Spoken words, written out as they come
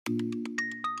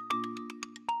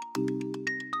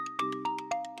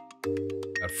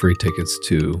free tickets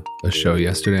to a show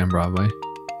yesterday on Broadway.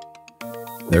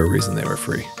 There's a reason they were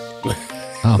free.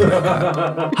 Oh my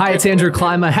God. Hi, it's Andrew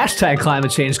Klima, hashtag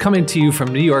climate change, coming to you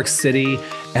from New York City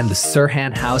and the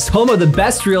Sirhan House, home of the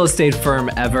best real estate firm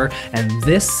ever. And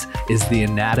this is The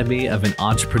Anatomy of an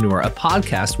Entrepreneur, a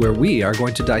podcast where we are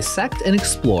going to dissect and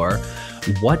explore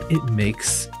what it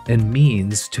makes and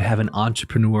means to have an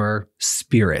entrepreneur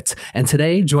spirit. And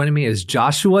today, joining me is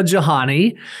Joshua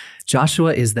Jahani.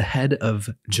 Joshua is the head of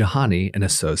Jahani and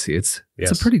Associates.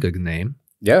 Yes. It's a pretty good name.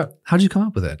 Yeah. How'd you come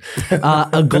up with it?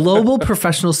 A global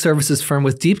professional services firm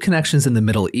with deep connections in the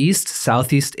Middle East,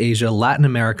 Southeast Asia, Latin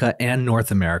America, and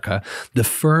North America. The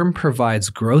firm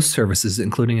provides growth services,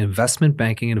 including investment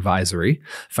banking advisory,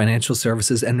 financial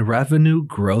services, and revenue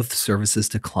growth services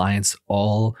to clients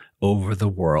all over the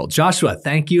world. Joshua,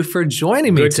 thank you for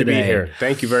joining me today. Good to be here.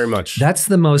 Thank you very much. That's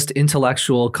the most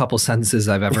intellectual couple sentences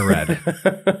I've ever read.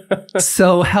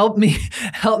 So help me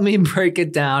break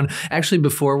it down. Actually,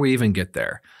 before we even get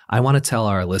there, I want to tell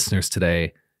our listeners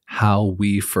today how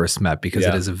we first met, because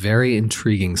it is a very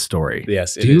intriguing story.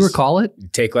 Yes, it is. Do you recall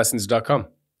it? Takelessons.com.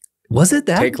 Was it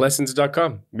that?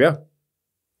 Takelessons.com. Yeah.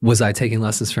 Was I taking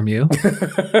lessons from you?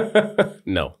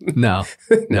 No. No.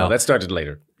 No, that started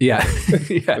later. Yeah.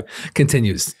 Yeah.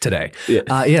 Continues today.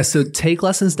 Yeah. So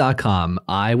takelessons.com,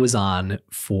 I was on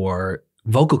for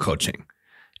vocal coaching,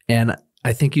 and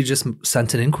I think you just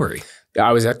sent an inquiry.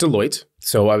 I was at Deloitte.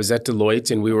 So I was at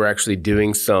Deloitte and we were actually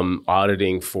doing some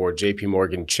auditing for JP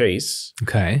Morgan Chase.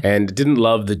 Okay. And didn't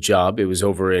love the job. It was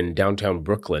over in downtown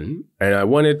Brooklyn. And I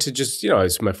wanted to just, it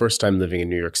was my first time living in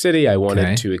New York City. I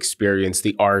wanted to experience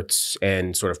the arts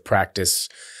and sort of practice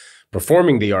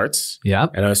performing the arts. Yeah.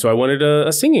 And so I wanted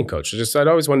a singing coach. I'd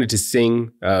always wanted to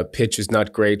sing. Pitch is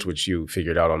not great, which you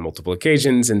figured out on multiple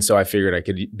occasions. And so I figured I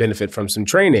could benefit from some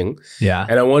training. Yeah.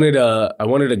 And I wanted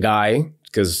a guy,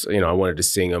 because I wanted to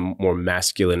sing a more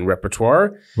masculine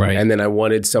repertoire, right? And then I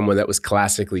wanted someone that was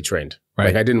classically trained. Right.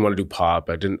 Like I didn't want to do pop.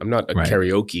 I'm not a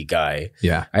karaoke guy.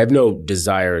 Yeah, I have no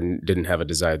desire and didn't have a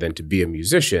desire then to be a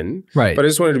musician. Right, but I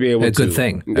just wanted to be able to. A good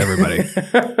thing, everybody.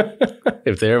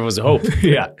 If there was hope,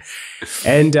 yeah.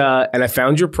 And I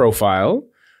found your profile,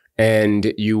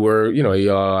 and you were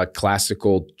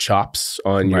classical chops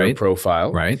on your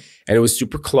profile, right? And it was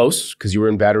super close because you were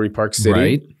in Battery Park City,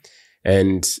 right?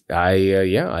 And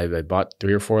I bought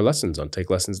 3 or 4 lessons on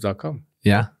takelessons.com.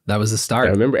 Yeah, that was the start.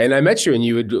 I remember. And I met you and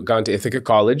you had gone to Ithaca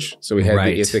College. So we had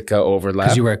the Ithaca overlap.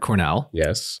 Because you were at Cornell.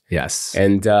 Yes. Yes.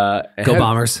 And Go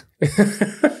Bombers.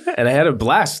 And I had a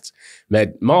blast.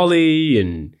 Met Molly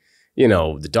and,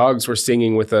 the dogs were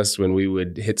singing with us when we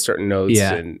would hit certain notes.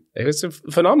 Yeah. And it was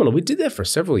phenomenal. We did that for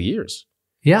several years.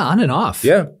 Yeah, on and off.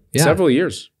 Yeah. Several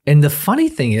years. And the funny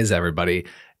thing is, everybody,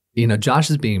 Josh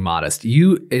is being modest.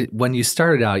 When you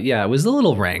started out, it was a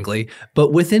little wrangly,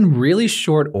 but within really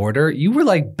short order, you were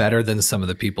like better than some of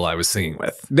the people I was singing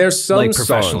with. There's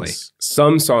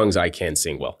some songs I can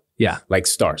sing well. Yeah. Like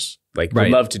Stars. Like, would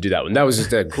love to do that one. That was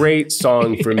just a great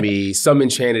song for me. Some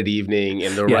Enchanted Evening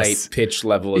in the right pitch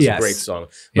level is a great song.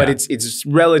 But it's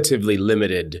relatively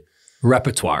limited.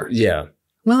 Repertoire. Yeah.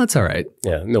 Well, that's all right.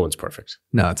 Yeah, no one's perfect.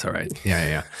 No, it's all right.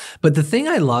 Yeah. But the thing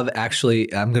I love,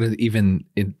 actually, I'm going to even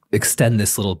extend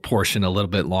this little portion a little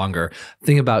bit longer. The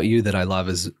thing about you that I love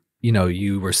is,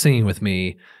 you were singing with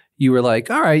me. You were like,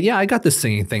 all right, I got this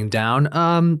singing thing down.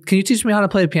 Can you teach me how to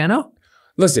play the piano?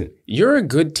 Listen, you're a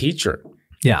good teacher.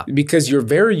 Yeah. Because you're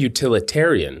very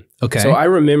utilitarian. Okay. So I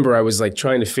remember I was like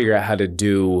trying to figure out how to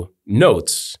do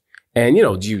notes. And,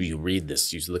 you read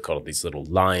this, you look at all these little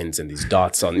lines and these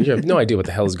dots on, you have no idea what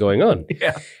the hell is going on.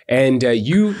 Yeah. And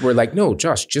you were like, no,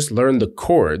 Josh, just learn the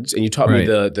chords. And you taught me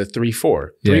the 3-4.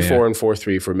 3-4 and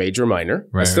 4-3 for major, minor.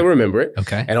 Right, I still remember it.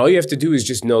 Okay. And all you have to do is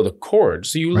just know the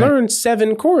chords. So you learn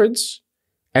 7 chords.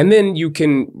 And then you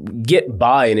can get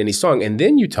by in any song. And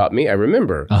then you taught me, I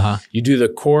remember, you do the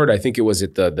chord, I think it was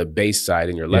at the bass side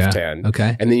in your left hand.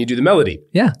 Okay. And then you do the melody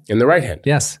in the right hand.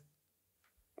 Yes.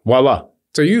 Voila.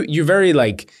 So you very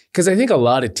because I think a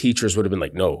lot of teachers would have been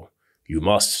like, no, you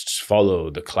must follow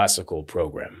the classical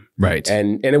program. Right.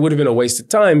 And it would have been a waste of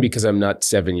time because I'm not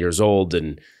 7 years old.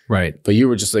 But you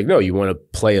were just like, no, you want to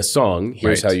play a song.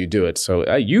 Here's how you do it. So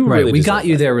really we got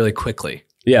you there really quickly.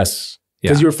 Yes.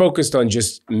 Because you were focused on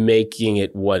just making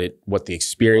it what the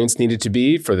experience needed to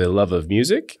be for the love of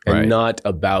music and not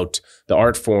about the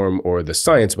art form or the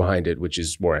science behind it, which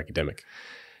is more academic.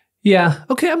 Yeah.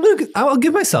 Okay. I'll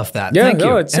give myself that. Yeah, thank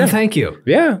you. Thank you.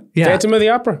 Yeah. Phantom of the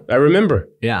Opera. I remember.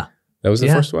 Yeah. That was the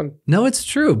first one. No, it's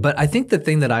true. But I think the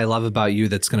thing that I love about you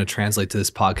that's going to translate to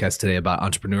this podcast today about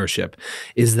entrepreneurship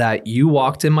is that you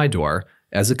walked in my door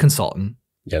as a consultant.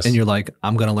 Yes. And you're like,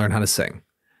 I'm going to learn how to sing.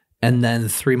 And then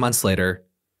 3 months later,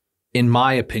 in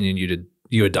my opinion,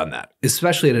 you had done that,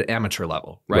 especially at an amateur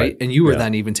level, right? And you were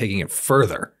then even taking it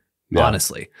further,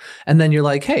 honestly. And then you're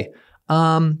like, hey,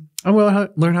 I want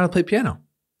to learn how to play piano.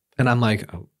 And I'm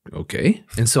like, oh, okay.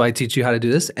 And so I teach you how to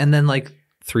do this. And then like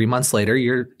 3 months later,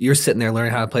 you're sitting there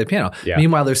learning how to play piano. Yeah.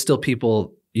 Meanwhile, there's still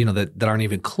people, that aren't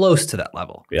even close to that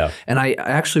level. Yeah. And I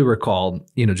actually recall,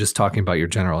 just talking about your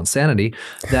general insanity,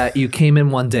 that you came in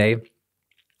one day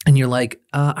and you're like,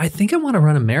 I think I want to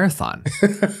run a marathon.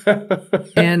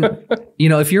 And,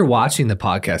 if you're watching the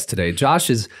podcast today, Josh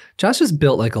is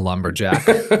built like a lumberjack.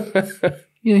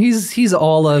 He's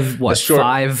all of what,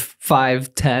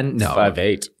 5'10"? No.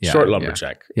 5'8". Yeah, short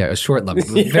lumberjack. Yeah, a short lumber.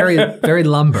 Very, very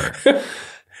lumber.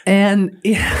 And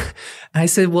I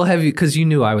said, well, have you, because you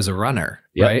knew I was a runner,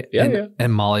 right? Yeah,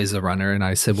 and Molly's a runner. And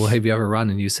I said, well, have you ever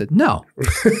run? And you said, no.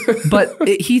 But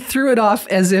he threw it off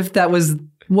as if that was,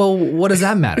 well, what does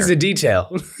that matter? It's a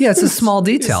detail. Yeah, it's a small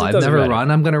detail. I've never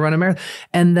run. I'm going to run a marathon.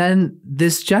 And then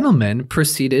this gentleman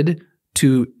proceeded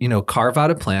to, carve out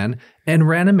a plan and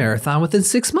ran a marathon within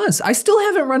 6 months. I still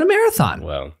haven't run a marathon.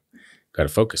 Well, got to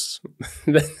focus.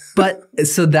 But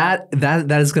so that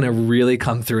is going to really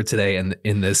come through today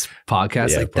in this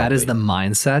podcast. Like probably. That is the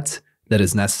mindset that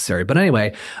is necessary. But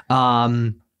anyway,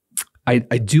 I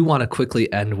do want to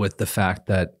quickly end with the fact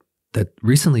that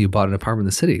recently you bought an apartment in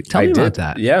the city. Tell me about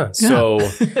that. Yeah. So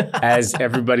as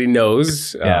everybody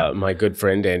knows, my good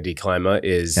friend Andy Klima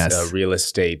is a real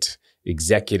estate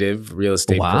executive, real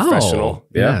estate professional.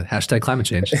 Yeah. Hashtag climate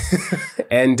change.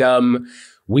 And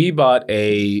we bought do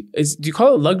you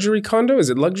call it luxury condo? Is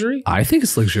it luxury? I think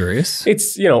it's luxurious.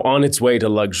 It's, on its way to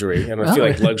luxury. And I feel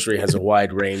like luxury has a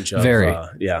wide range of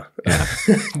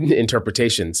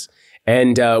interpretations.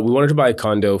 And we wanted to buy a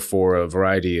condo for a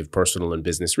variety of personal and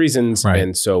business reasons. Right.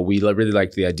 And so we really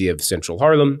liked the idea of Central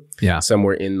Harlem,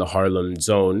 somewhere in the Harlem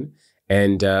zone.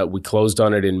 And we closed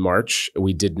on it in March.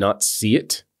 We did not see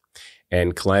it.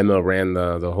 And Klima ran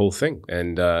the whole thing.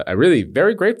 And I really,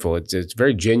 very grateful. It's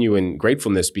very genuine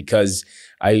gratefulness because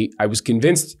I was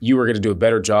convinced you were going to do a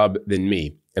better job than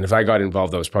me. And if I got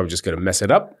involved, I was probably just going to mess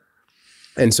it up.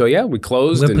 And so, we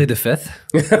closed. We'll play the fifth.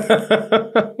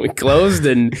 We closed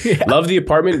and loved the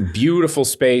apartment. Beautiful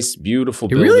space, beautiful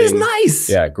building. It really is nice.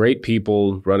 Yeah, great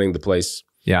people running the place.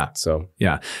 Yeah.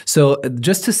 So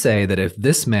just to say that if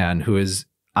this man who is,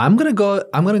 I'm going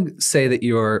to say that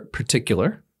you're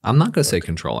particular. I'm not going to say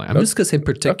controlling. I'm just going to say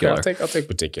particular. Okay, I'll take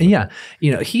particular. Yeah.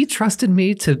 He trusted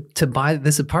me to buy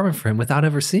this apartment for him without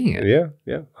ever seeing it.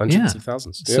 Yeah. Hundreds of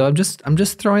thousands. Yeah. So I'm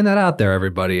just throwing that out there,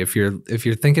 everybody. If you're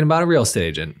thinking about a real estate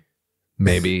agent,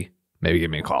 maybe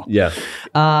give me a call. Yeah.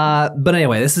 But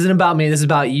anyway, this isn't about me. This is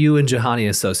about you and Jahani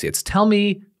Associates. Tell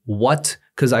me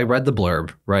because I read the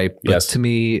blurb, right? But to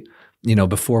me,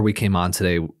 before we came on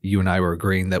today, you and I were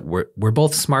agreeing that we're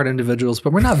both smart individuals,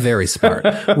 but we're not very smart.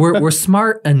 We're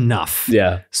smart enough.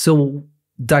 Yeah. So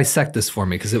dissect this for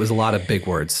me because it was a lot of big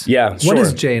words. Yeah, sure. What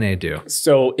does J&A do?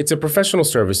 So it's a professional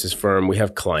services firm. We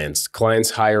have clients. Clients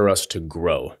hire us to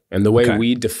grow. And the way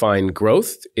we define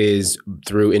growth is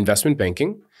through investment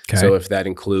banking. Okay. So if that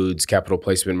includes capital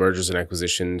placement, mergers and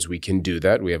acquisitions, we can do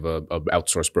that. We have a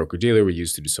outsourced broker-dealer we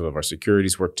use to do some of our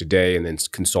securities work today and then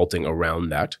consulting around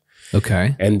that.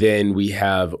 Okay. And then we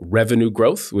have revenue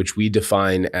growth, which we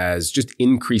define as just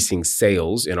increasing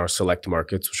sales in our select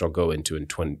markets, which I'll go into in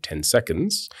 10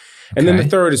 seconds. And then the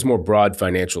third is more broad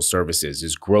financial services,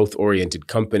 is growth-oriented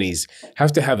companies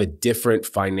have to have a different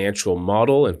financial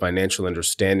model and financial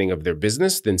understanding of their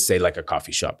business than, say, like a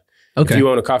coffee shop. Okay. If you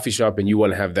own a coffee shop and you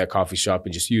want to have that coffee shop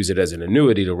and just use it as an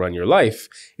annuity to run your life,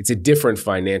 it's a different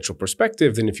financial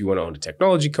perspective than if you want to own a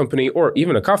technology company or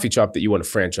even a coffee shop that you want to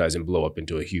franchise and blow up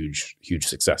into a huge, huge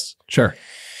success. Sure.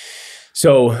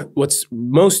 So what's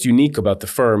most unique about the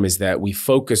firm is that we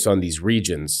focus on these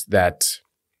regions that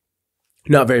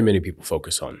not very many people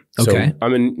focus on. Okay. So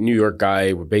I'm a New York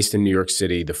guy. We're based in New York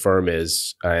City. The firm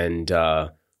is, and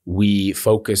we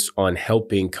focus on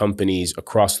helping companies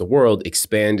across the world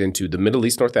expand into the Middle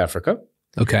East, North Africa,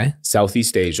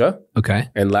 Southeast Asia,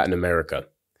 and Latin America.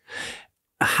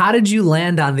 How did you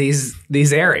land on these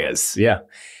areas? Yeah.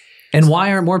 And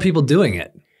why aren't more people doing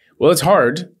it? Well, it's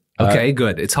hard. Okay,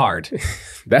 good. It's hard.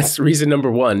 That's reason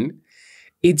number one.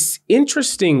 It's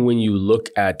interesting when you look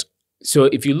at, so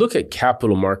if you look at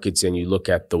capital markets and you look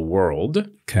at the world,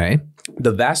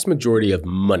 the vast majority of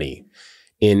money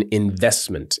in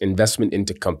investment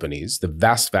into companies, the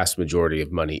vast majority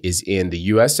of money is in the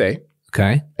USA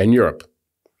and Europe.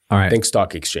 All right. Think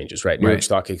stock exchanges, right? New York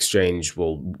Stock Exchange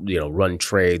will, run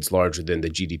trades larger than the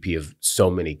GDP of so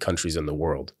many countries in the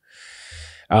world.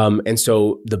 And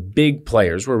so the big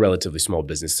players, we're a relatively small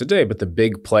business today, but the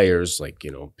big players like,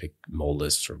 pick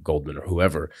Moelis or Goldman or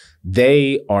whoever,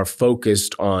 they are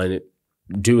focused on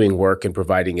doing work and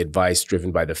providing advice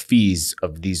driven by the fees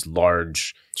of these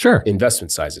large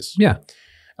investment sizes. Yeah.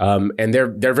 And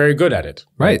they're very good at it.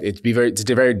 Right. It's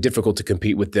very difficult to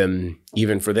compete with them,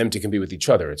 even for them to compete with each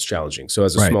other. It's challenging. So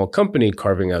as a small company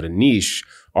carving out a niche,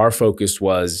 our focus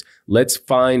was, let's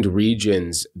find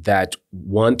regions that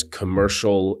want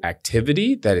commercial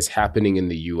activity that is happening in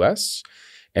the US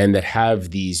and that have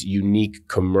these unique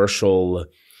commercial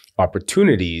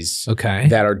opportunities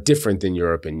that are different than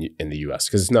Europe and in the US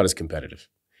because it's not as competitive.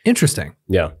 Interesting.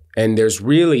 Yeah. And there's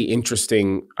really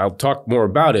interesting, I'll talk more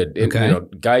about it and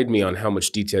guide me on how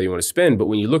much detail you want to spend. But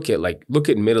when you look at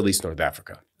Middle East, North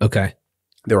Africa. Okay.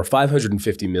 There are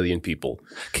 550 million people.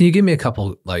 Can you give me a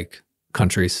couple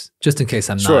countries just in case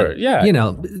I'm not? Sure.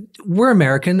 Yeah. We're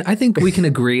American. I think we can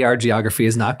agree our geography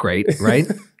is not great, right?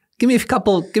 Give me a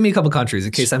couple countries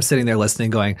in case I'm sitting there listening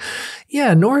going,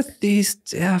 yeah,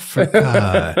 Northeast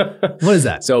Africa. What is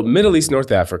that? So Middle East,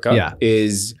 North Africa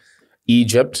is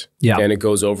Egypt, and it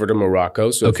goes over to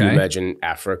Morocco. So if you imagine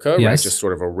Africa, right, just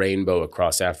sort of a rainbow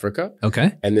across Africa.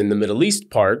 Okay. And then the Middle East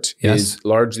part is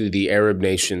largely the Arab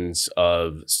nations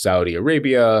of Saudi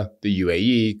Arabia, the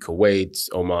UAE, Kuwait,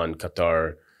 Oman,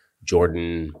 Qatar,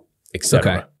 Jordan,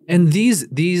 etc. Okay. And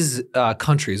these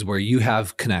countries where you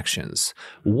have connections,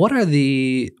 what are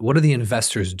the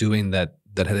investors doing that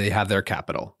they have their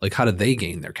capital? Like, how do they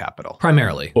gain their capital?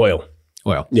 Primarily oil.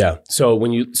 Yeah. So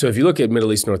if you look at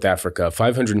Middle East, North Africa,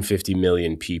 550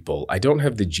 million people. I don't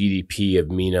have the GDP of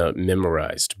MENA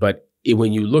memorized, but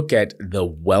when you look at the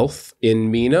wealth in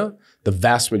MENA, the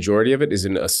vast majority of it is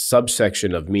in a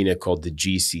subsection of MENA called the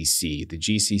GCC. The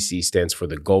GCC stands for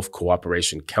the Gulf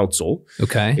Cooperation Council.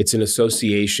 Okay. It's an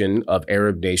association of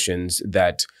Arab nations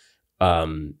that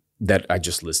I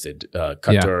just listed: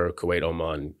 Qatar, Kuwait,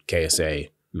 Oman, KSA,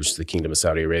 which is the Kingdom of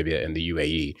Saudi Arabia, and the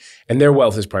UAE. And their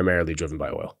wealth is primarily driven by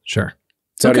oil. Sure.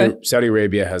 Saudi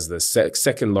Arabia has the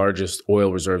second largest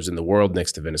oil reserves in the world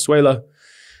next to Venezuela.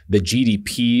 The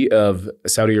GDP of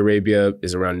Saudi Arabia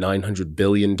is around $900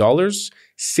 billion.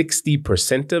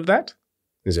 60% of that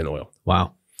is in oil.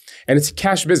 Wow. And it's a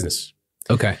cash business.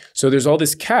 Okay. So there's all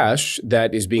this cash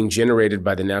that is being generated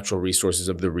by the natural resources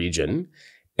of the region.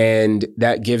 And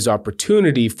that gives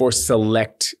opportunity for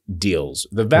select deals.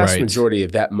 The vast majority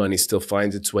of that money still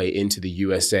finds its way into the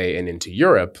USA and into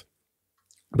Europe.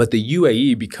 But the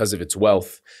UAE, because of its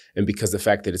wealth and because of the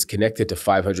fact that it's connected to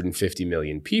 550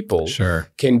 million people,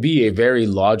 can be a very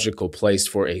logical place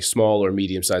for a small or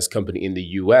medium-sized company in the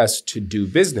US to do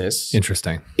business.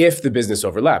 Interesting. If the business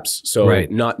overlaps. So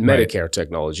not Medicare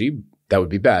technology. That would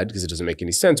be bad because it doesn't make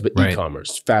any sense. But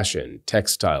e-commerce, fashion,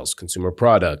 textiles, consumer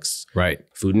products,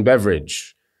 food and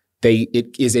beverage,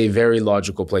 it is a very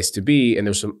logical place to be. And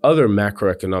there's some other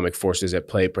macroeconomic forces at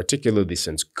play, particularly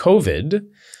since COVID.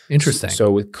 Interesting. So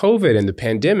with COVID and the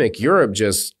pandemic, Europe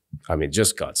just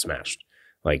got smashed.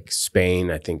 Like Spain,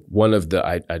 I think one of the,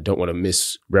 I don't want to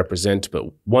misrepresent, but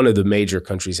one of the major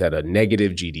countries had a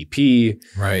negative GDP.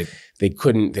 Right.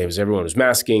 Everyone was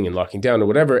masking and locking down or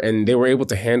whatever, and they were able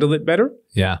to handle it better.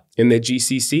 Yeah. In the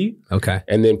GCC. Okay.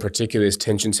 And then particularly as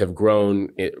tensions have grown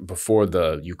before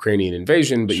the Ukrainian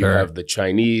invasion, but you have the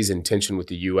Chinese and tension with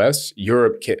the US,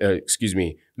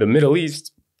 the Middle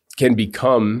East can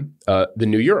become the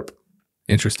new Europe.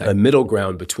 Interesting. A middle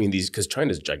ground between these, because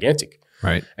China's gigantic.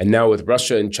 Right. And now with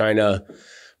Russia and China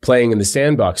playing in the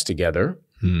sandbox together,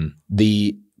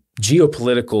 the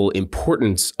geopolitical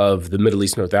importance of the Middle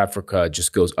East, North Africa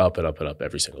just goes up and up and up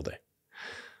every single day.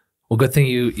 Well, good thing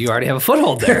you already have a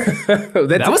foothold there.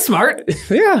 That was smart.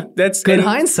 Yeah. That's good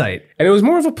hindsight. And it was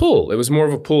more of a pull. It was more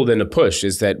of a pull than a push,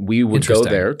 is that we would go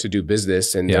there to do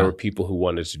business and there were people who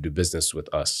wanted to do business with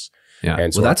us. Yeah.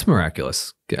 And so that's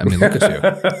miraculous. I mean, look at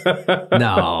you.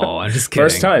 No, I'm just kidding.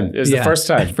 First time. It was the first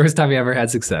time. First time you ever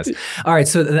had success. All right.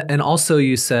 So, and also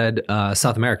you said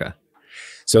South America.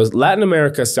 So Latin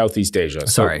America, Southeast Asia.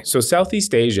 So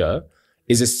Southeast Asia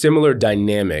is a similar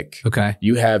dynamic. Okay.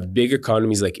 You have big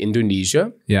economies like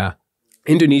Indonesia. Yeah.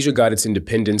 Indonesia got its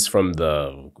independence from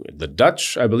the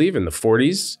Dutch, I believe, in the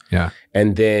 40s. Yeah.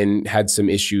 And then had some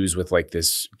issues with like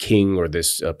this king or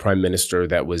this prime minister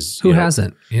that was... Who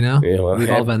hasn't, We've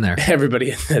all been there.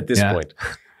 Everybody at this point.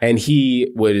 And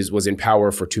he was in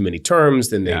power for too many terms.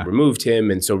 Then they removed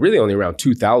him. And so really only around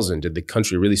 2000 did the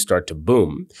country really start to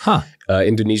boom. Huh.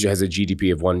 Indonesia has a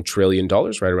GDP of $1 trillion,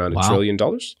 right around $1 trillion.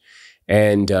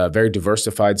 And very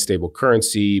diversified, stable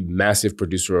currency, massive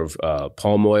producer of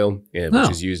palm oil, which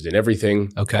is used in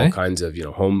everything, all kinds of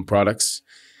home products.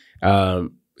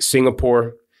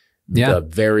 Singapore,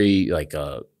 very like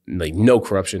no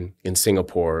corruption in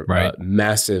Singapore, right.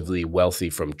 Massively wealthy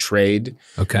from trade,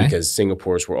 because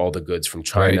Singapore is where all the goods from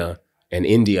China and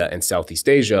India and Southeast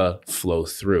Asia flow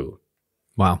through.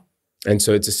 Wow. And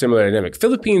so it's a similar dynamic.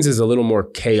 Philippines is a little more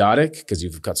chaotic because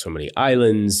you've got so many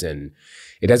islands, and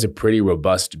it has a pretty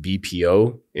robust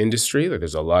BPO industry. Like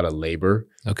there's a lot of labor.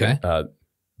 Okay.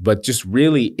 But just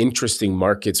really interesting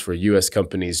markets for U.S.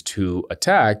 companies to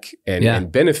attack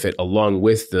and benefit along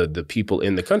with the people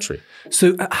in the country.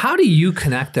 So how do you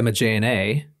connect them at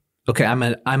J&A? Okay,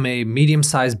 I'm a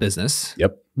medium-sized business.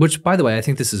 Yep. Which, by the way, I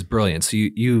think this is brilliant. So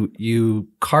you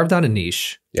carved out a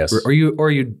niche. Yes. Or you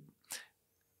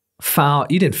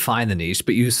didn't find the niche,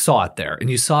 but you saw it there, and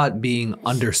you saw it being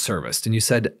underserviced, and you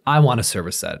said, I want to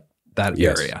service that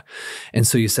area. And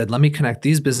so you said, let me connect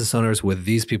these business owners with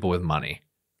these people with money.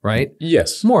 Right?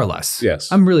 Yes. More or less.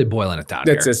 Yes. I'm really boiling it down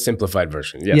That's here. a simplified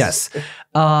version. Yes. Yes.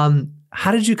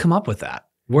 How did you come up with that?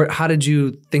 How did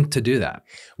you think to do that?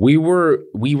 We were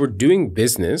doing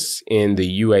business in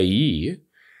the UAE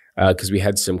because we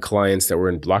had some clients that were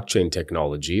in blockchain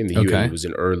technology, and the UAE was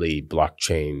an early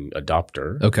blockchain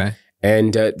adopter. Okay.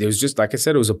 And it was just, like I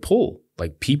said, it was a pull.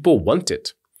 Like people want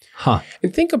it. Huh.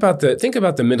 And think about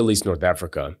the Middle East, North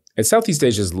Africa. And Southeast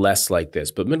Asia is less like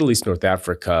this, but Middle East, North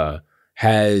Africa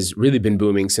has really been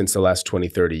booming since the last 20,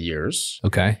 30 years.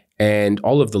 Okay. And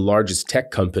all of the largest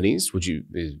tech companies, would you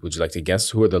like to guess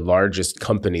who are the largest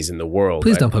companies in the world?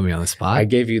 Please don't put me on the spot. I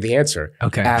gave you the answer.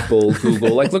 Okay. Apple,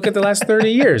 Google, like look at the last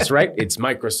 30 years, right? It's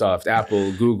Microsoft,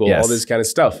 Apple, Google, all this kind of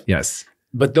stuff. Yes.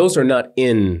 But those are not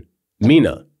in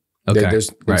MENA. Okay.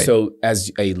 So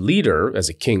as a leader, as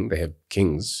a king, they have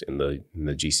kings in the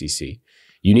GCC,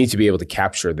 you need to be able to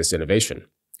capture this innovation.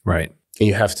 Right. And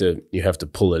you have to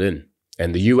pull it in.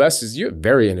 And the U.S. is a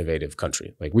very innovative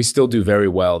country. Like we still do very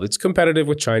well. It's competitive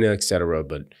with China, et cetera,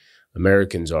 but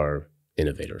Americans are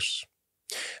innovators.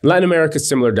 Latin America is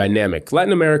similar dynamic.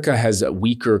 Latin America has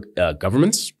weaker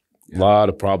governments. A lot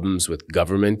of problems with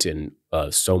government in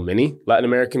so many Latin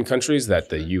American countries that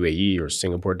the UAE or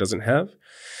Singapore doesn't have.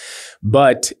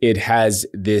 But it has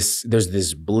there's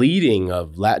this bleeding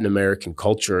of Latin American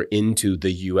culture into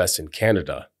the U.S. and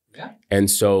Canada. Yeah. And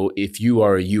so if you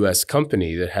are a U.S.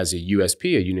 company that has a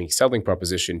USP, a unique selling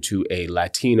proposition to a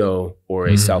Latino or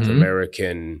a South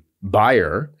American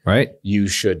buyer, right, you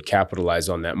should capitalize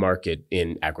on that market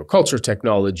in agriculture,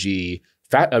 technology,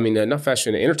 not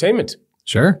fashion, entertainment.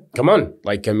 Sure. Come on.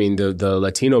 The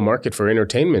Latino market for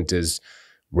entertainment is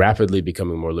rapidly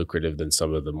becoming more lucrative than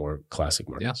some of the more classic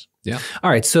markets. Yeah. All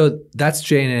right. So that's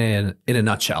J&A in a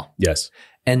nutshell. Yes.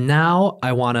 And now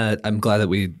I'm glad that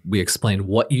we explained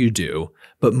what you do,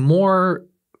 but more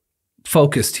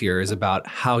focused here is about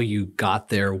how you got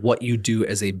there, what you do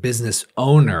as a business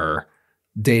owner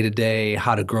day to day,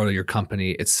 how to grow your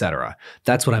company, et cetera.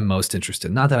 That's what I'm most interested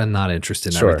in. Not that I'm not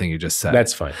interested in everything you just said.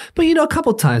 That's fine. But a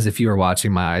couple of times if you were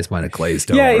watching, my eyes might have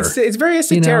glazed over. Yeah, it's very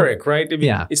esoteric, right?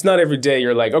 Yeah. It's not every day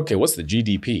you're like, okay, what's the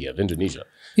GDP of Indonesia?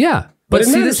 Yeah. But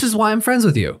see, this is why I'm friends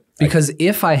with you. Because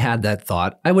if I had that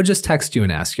thought, I would just text you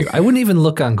and ask you. I wouldn't even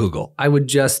look on Google. I would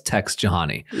just text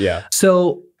Jahani. Yeah.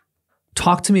 So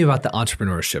talk to me about the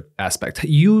entrepreneurship aspect.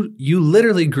 You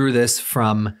literally grew this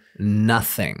from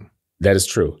nothing. That is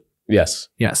true. Yes.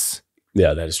 Yes.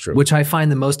 Yeah, that is true. Which I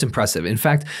find the most impressive. In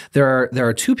fact, there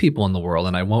are two people in the world,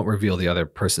 and I won't reveal the other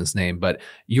person's name, but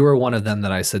you are one of them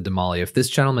that I said to Molly, if this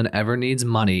gentleman ever needs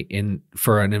money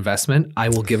for an investment, I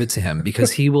will give it to him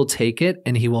because he will take it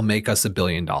and he will make us $1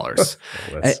 billion.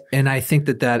 And I think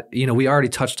that we already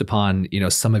touched upon,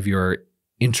 some of your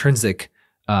intrinsic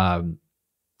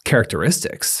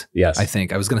characteristics. Yes. I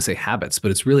think I was going to say habits, but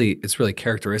it's really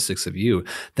characteristics of you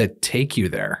that take you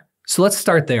there. So let's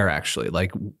start there actually.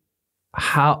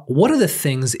 What are the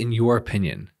things in your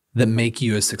opinion that make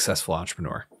you a successful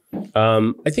entrepreneur?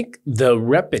 I think the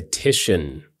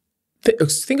repetition,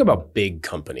 think about big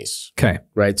companies. Okay.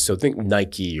 Right. So think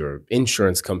Nike or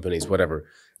insurance companies, whatever.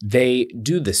 They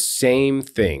do the same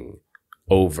thing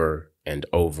over and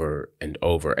over and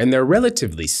over. And they're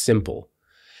relatively simple.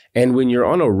 And when you're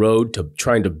on a road to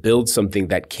trying to build something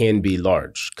that can be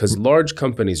large, because large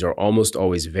companies are almost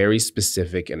always very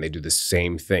specific and they do the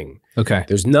same thing. Okay.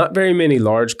 There's not very many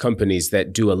large companies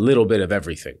that do a little bit of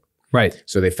everything. Right.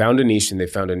 So they found a niche, and they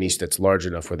found a niche that's large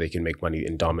enough where they can make money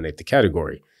and dominate the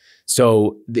category.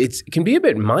 So it can be a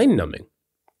bit mind-numbing.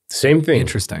 Same thing.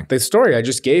 Interesting. The story I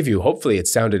just gave you, hopefully it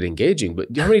sounded engaging, but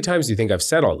how many times do you think I've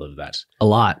said all of that? A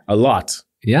lot. A lot.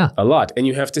 Yeah. A lot. And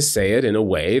you have to say it in a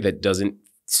way that doesn't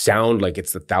sound like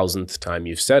it's the 1,000th time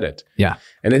you've said it. Yeah.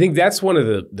 And I think that's one of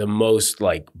the most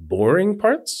like boring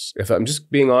parts, if I'm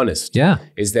just being honest. Yeah.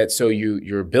 Is that so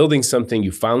you're building something,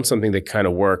 you found something that kind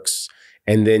of works,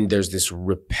 and then there's this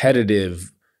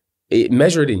repetitive,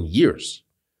 measured in years.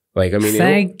 Like, I mean,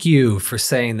 thank you for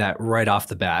saying that right off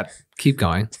the bat. Keep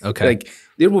going. Okay. Like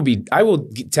I will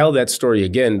tell that story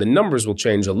again. The numbers will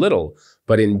change a little,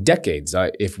 but in decades,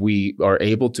 if we are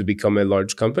able to become a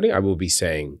large company, I will be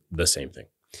saying the same thing.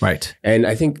 Right. And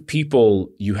I think people,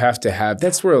 you have to have,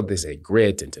 that's where they say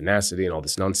grit and tenacity and all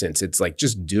this nonsense. It's like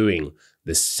just doing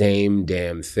the same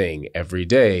damn thing every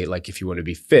day. Like if you want to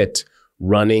be fit,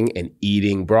 running and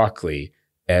eating broccoli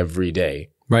every day.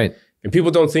 Right. And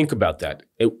people don't think about that.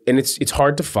 And it's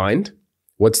hard to find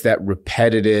what's that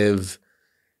repetitive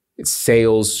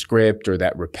sales script or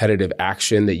that repetitive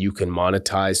action that you can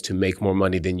monetize to make more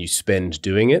money than you spend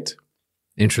doing it.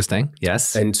 Interesting.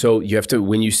 Yes. And so you have to,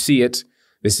 when you see it,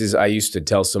 I used to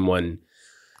tell someone,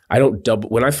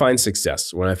 when I find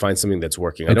success, when I find something that's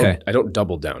working, I don't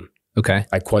double down. Okay.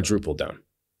 I quadruple down.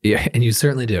 Yeah. And you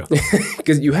certainly do.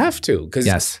 Because you have to,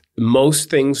 because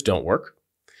most things don't work.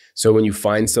 So when you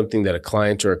find something that a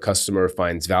client or a customer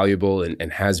finds valuable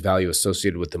and has value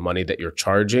associated with the money that you're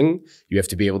charging, you have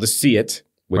to be able to see it,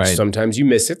 which sometimes you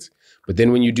miss it. But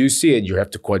then when you do see it, you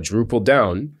have to quadruple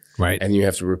down. Right. And you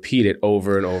have to repeat it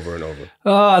over and over and over.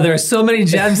 Oh, there are so many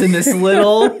gems in this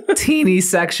little teeny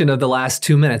section of the last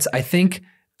 2 minutes. I think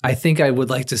I would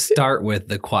like to start with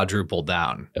the quadruple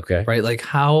down. Okay. Right? Like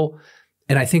how,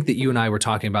 and I think that you and I were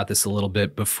talking about this a little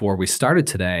bit before we started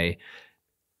today.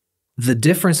 The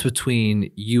difference between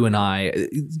you and I,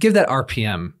 give that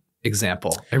RPM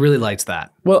example. I really liked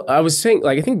that. Well, I was saying,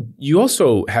 like, I think you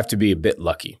also have to be a bit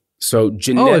lucky. So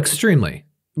extremely.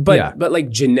 But like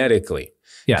genetically.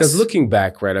 Yes. Because looking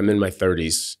back, right, I'm in my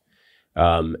 30s,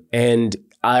 and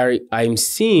I'm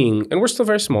seeing, and we're still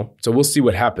very small, so we'll see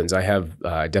what happens. I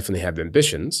definitely have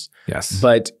ambitions. Yes.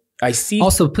 But I see.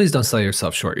 Also, please don't sell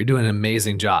yourself short. You're doing an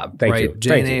amazing job. Thank you.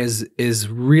 JNA is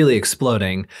really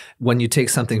exploding when you take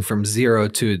something from 0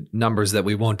 to numbers that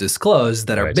we won't disclose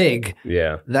that are big.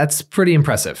 Yeah. That's pretty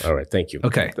impressive. All right. Thank you.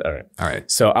 Okay. All right. All right.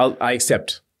 So I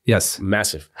accept. Yes.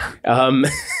 Massive.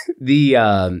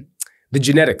 The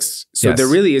genetics. So there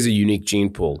really is a unique gene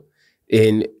pool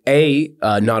in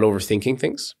not overthinking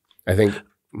things. I think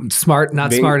smart,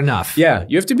 not smart enough. Yeah,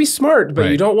 you have to be smart,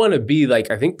 but you don't want to be like,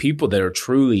 I think people that are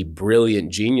truly brilliant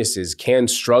geniuses can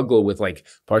struggle with like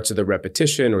parts of the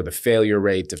repetition or the failure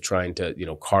rate of trying to,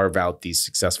 carve out these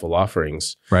successful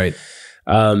offerings. Right.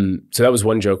 So that was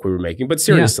one joke we were making, but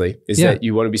seriously, that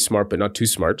you want to be smart, but not too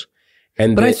smart.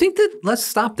 But I think that, let's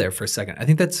stop there for a second. I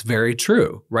think that's very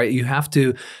true, right? You have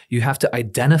to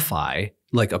identify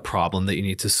like a problem that you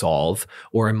need to solve.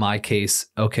 Or in my case,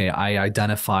 okay, I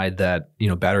identified that,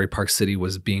 Battery Park City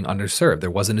was being underserved.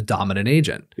 There wasn't a dominant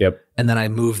agent. Yep. And then I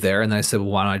moved there and then I said, well,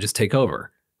 why don't I just take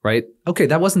over? Right? Okay,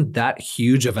 that wasn't that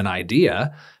huge of an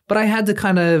idea, but I had to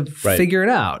kind of figure it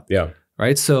out. Yeah.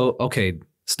 Right? So, okay,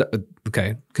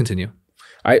 continue.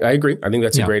 I agree. I think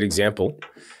that's a great example.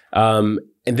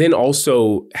 And then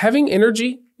also having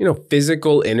energy,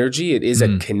 physical energy, it is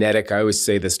a kinetic. I always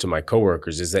say this to my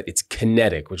coworkers, is that it's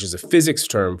kinetic, which is a physics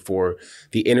term for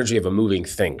the energy of a moving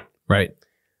thing. Right.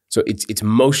 So it's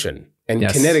motion. And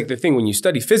kinetic, the thing when you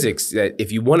study physics, that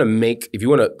if you want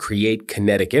to create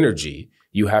kinetic energy,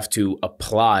 you have to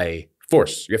apply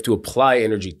force. You have to apply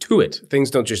energy to it. Things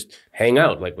don't just hang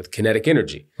out like with kinetic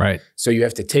energy. Right. So you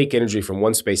have to take energy from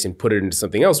one space and put it into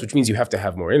something else, which means you have to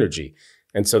have more energy.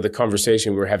 And so the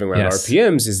conversation we were having around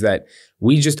RPMs is that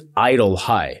we just idle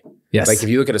high. Yes. Like if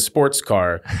you look at a sports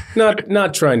car,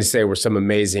 not trying to say we're some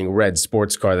amazing red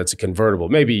sports car that's a convertible.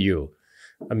 Maybe you.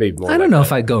 Maybe more. I don't know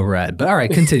if I'd go red, but all right,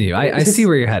 continue. I see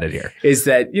where you're headed here. Is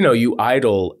that, you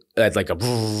idle at like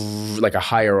a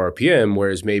higher RPM,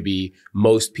 whereas maybe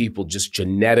most people just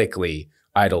genetically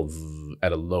idle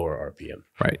at a lower RPM.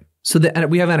 Right. So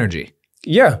we have energy.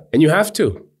 Yeah. And you have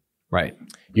to. Right.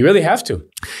 You really have to.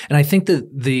 And I think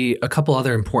that a couple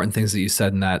other important things that you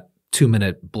said in that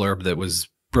 2-minute blurb that was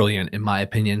brilliant, in my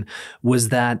opinion, was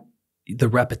that the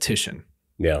repetition.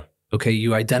 Yeah. Okay.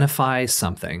 You identify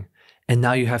something and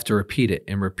now you have to repeat it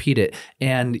and repeat it.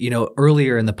 And,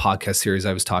 earlier in the podcast series,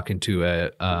 I was talking to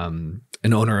an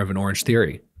owner of an Orange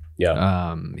Theory.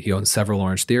 Yeah. He owns several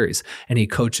Orange Theories and he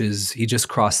just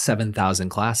crossed 7,000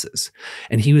 classes.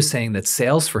 And he was saying that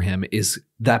sales for him is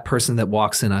that person that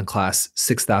walks in on class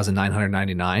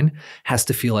 6,999 has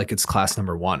to feel like it's class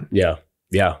number 1. Yeah.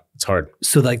 Yeah. It's hard.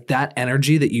 So like that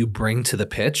energy that you bring to the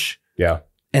pitch. Yeah.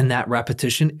 And that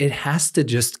repetition, it has to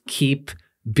just keep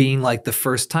being like the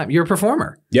first time you're a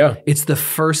performer. Yeah. It's the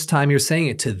first time you're saying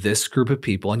it to this group of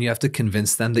people, and you have to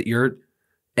convince them that you're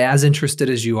as interested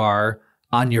as you are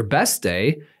on your best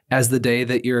day as the day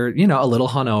that you're, a little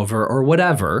hungover or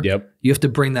whatever. Yep. You have to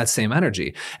bring that same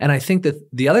energy. And I think that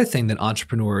the other thing that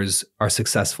entrepreneurs are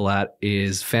successful at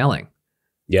is failing.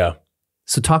 Yeah.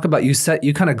 So talk about,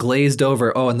 you kind of glazed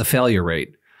over, and the failure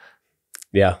rate.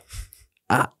 Yeah.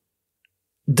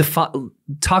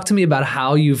 Talk to me about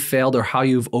how you've failed or how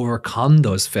you've overcome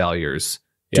those failures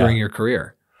during your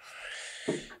career.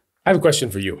 I have a question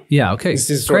for you. Yeah. Okay. This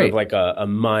is sort of like a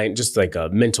mind, just like a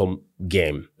mental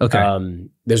game. Okay.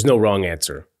 There's no wrong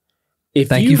answer.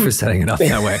 Thank you for setting it up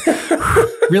that way.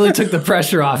 Really took the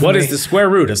pressure off. What is the square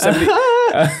root of 70?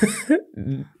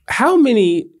 How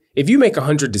many, if you make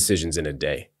 100 decisions in a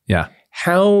day,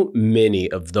 how many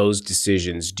of those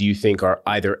decisions do you think are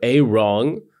either A,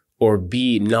 wrong, or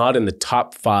B, not in the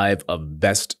top 5 of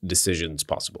best decisions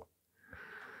possible?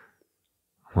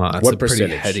 Wow, that's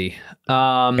pretty heady.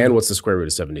 And what's the square root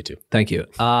of 72? Thank you.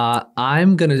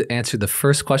 I'm going to answer the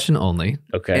first question only.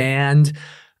 Okay. And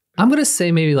I'm going to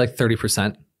say maybe like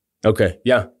 30%. Okay.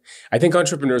 Yeah. I think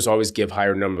entrepreneurs always give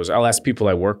higher numbers. I'll ask people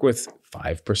I work with,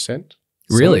 5%.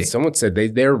 Really? Someone said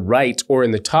they're right or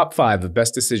in the top 5 of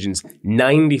best decisions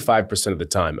 95% of the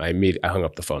time. I hung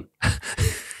up the phone.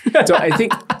 So I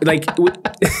think like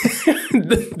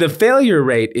the failure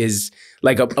rate is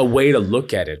like a way to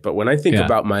look at it. But when I think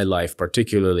about my life,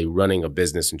 particularly running a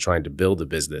business and trying to build a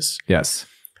business,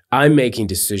 I'm making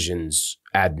decisions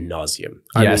ad nauseum.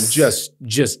 I mean,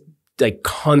 just like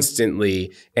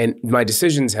constantly. And my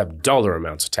decisions have dollar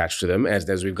amounts attached to them.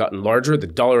 As we've gotten larger, the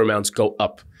dollar amounts go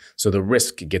up. So the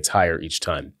risk gets higher each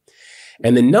time.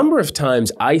 And the number of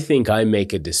times I think I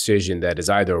make a decision that is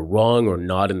either wrong or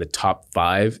not in the top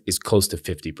 5 is close to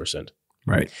 50%.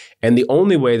 Right. And the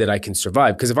only way that I can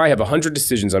survive, because if I have 100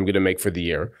 decisions I'm going to make for the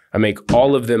year, I make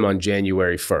all of them on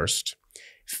January 1st,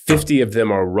 50 of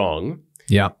them are wrong,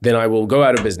 then I will go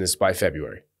out of business by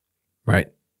February. Right.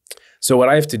 So what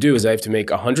I have to do is I have to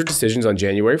make 100 decisions on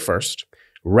January 1st,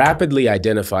 rapidly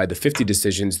identify the 50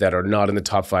 decisions that are not in the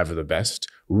top 5 of the best,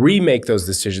 remake those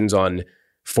decisions on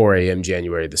 4 a.m.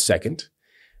 January the 2nd,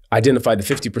 identify the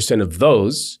 50% of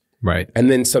those, and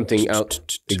then something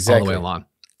out exactly all the way along.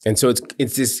 And so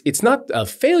it's not a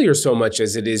failure so much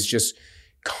as it is just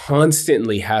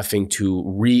constantly having to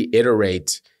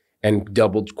reiterate and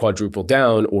double, quadruple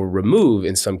down or remove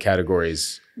in some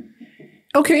categories.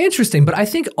 Okay, interesting. But I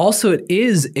think also it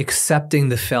is accepting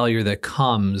the failure that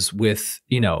comes with,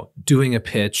 doing a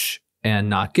pitch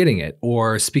and not getting it,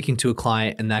 or speaking to a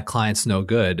client and that client's no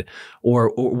good,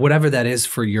 or whatever that is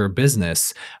for your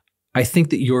business. I think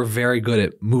that you're very good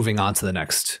at moving on to the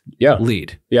next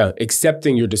lead. Yeah,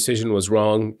 accepting your decision was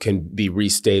wrong can be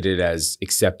restated as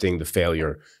accepting the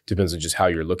failure. Depends on just how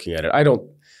you're looking at it.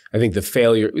 I think the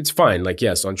failure, it's fine. Like,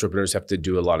 yes, entrepreneurs have to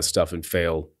do a lot of stuff and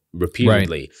fail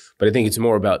repeatedly. But I think it's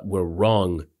more about we're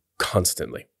wrong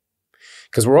constantly.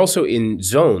 Because we're also in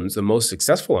zones, the most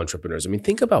successful entrepreneurs. I mean,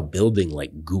 think about building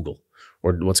like Google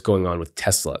or what's going on with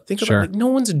Tesla. Think about like, no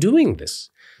one's doing this.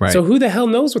 Right. So who the hell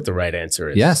knows what the right answer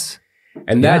is? Yes.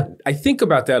 And that I think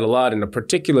about that a lot, and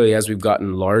particularly as we've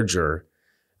gotten larger,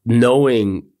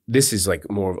 knowing this is like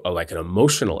more of like an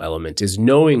emotional element, is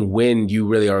knowing when you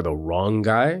really are the wrong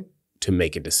guy to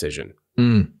make a decision.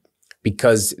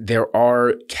 Because there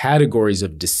are categories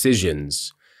of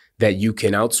decisions that you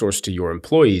can outsource to your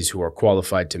employees who are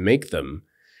qualified to make them,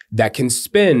 that can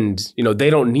spend, they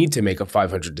don't need to make up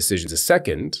 500 decisions a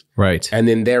second. Right. And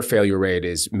then their failure rate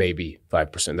is maybe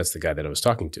 5%. That's the guy that I was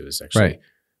talking to is actually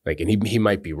like, and he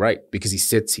might be right because he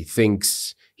sits, he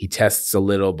thinks, he tests a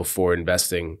little before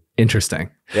investing.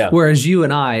 Interesting. Yeah. Whereas you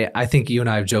and I think you and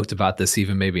I have joked about this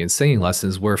even maybe in singing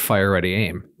lessons, we're fire, ready,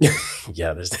 aim.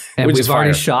 Yeah. And we've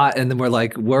already shot and then we're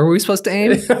like, where were we supposed to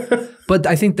aim? But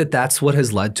I think that that's what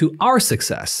has led to our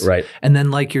success. Right. And then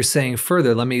like you're saying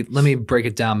further, let me break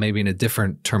it down maybe in a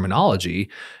different terminology.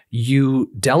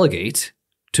 You delegate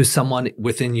to someone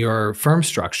within your firm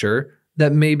structure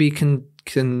that maybe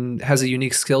has a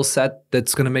unique skill set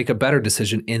that's going to make a better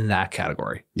decision in that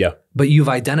category. Yeah. But you've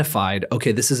identified,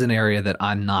 okay, this is an area that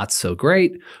I'm not so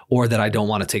great or that I don't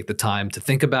want to take the time to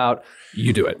think about.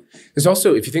 You do it. There's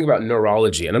also, if you think about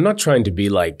neurology, and I'm not trying to be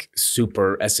like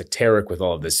super esoteric with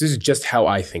all of this. This is just how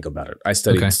I think about it. I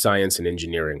studied science and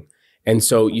engineering. And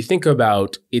so you think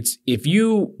about if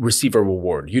you receive a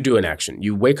reward, you do an action.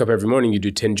 You wake up every morning, you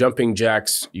do 10 jumping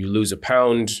jacks, you lose a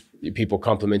pound, people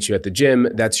compliment you at the gym,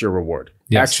 that's your reward.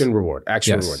 Yes. Action, reward,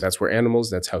 action, reward. That's where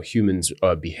animals, that's how humans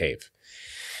behave.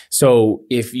 So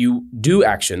if you do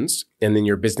actions and then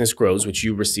your business grows, which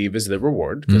you receive as the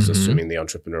reward, because assuming the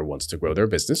entrepreneur wants to grow their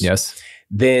business, yes,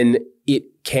 then it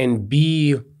can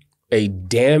be a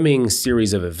damning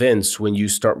series of events when you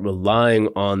start relying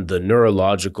on the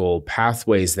neurological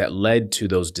pathways that led to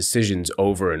those decisions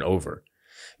over and over.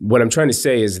 What I'm trying to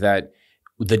say is that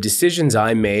the decisions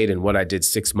I made and what I did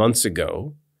 6 months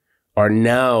ago are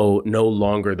now no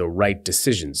longer the right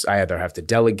decisions. I either have to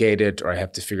delegate it or I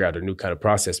have to figure out a new kind of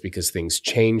process because things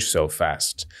change so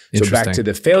fast. So back to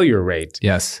the failure rate,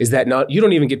 yes, is that you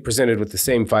don't even get presented with the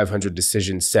same 500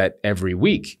 decision set every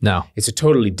week. No. It's a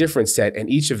totally different set. And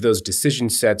each of those decision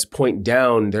sets point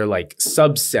down, they're like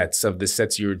subsets of the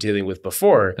sets you were dealing with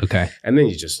before. Okay. And then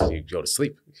you go to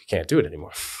sleep. You can't do it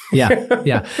anymore.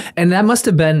 Yeah. And that must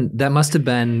have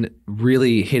been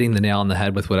really hitting the nail on the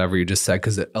head with whatever you just said,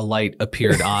 because a light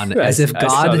appeared on as if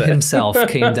God himself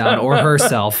came down, or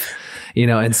herself,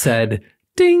 and said,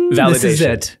 ding, validation. This is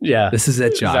it. Yeah. This is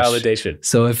it, Josh. Validation.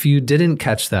 So if you didn't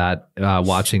catch that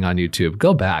watching on YouTube,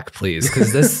 go back, please,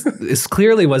 because this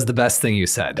clearly was the best thing you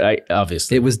said.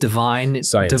 Obviously. It was divine,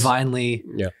 science. Divinely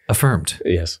affirmed.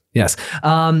 Yes. Yes.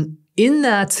 In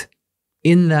that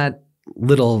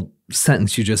little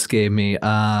sentence you just gave me,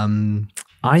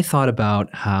 I thought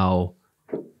about how,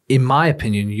 in my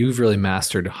opinion, you've really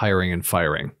mastered hiring and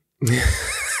firing.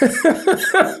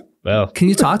 Well, can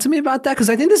you talk to me about that? Because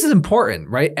I think this is important,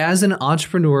 right? As an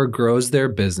entrepreneur grows their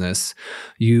business,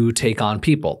 you take on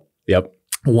people. Yep.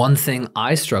 One thing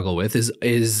I struggle with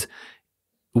is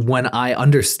when I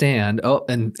understand,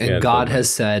 and God has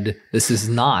said, this is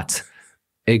not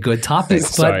a good topic,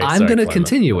 but I'm going to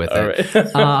continue with it.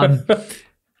 Right.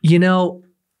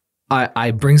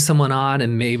 I bring someone on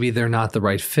and maybe they're not the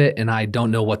right fit and I don't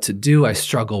know what to do. I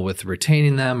struggle with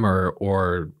retaining them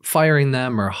or firing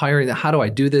them or hiring them. How do I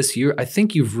do this? I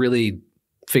think you've really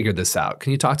figured this out.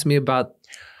 Can you talk to me about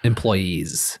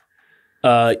employees?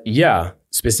 Yeah.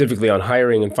 Specifically on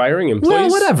hiring and firing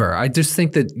employees? Well, whatever. I just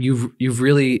think that you've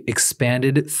really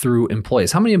expanded through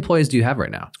employees. How many employees do you have right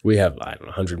now? We have,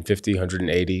 150,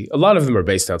 180. A lot of them are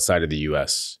based outside of the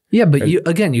US. Yeah, but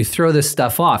you throw this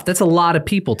stuff off. That's a lot of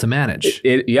people to manage.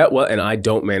 And I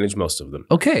don't manage most of them.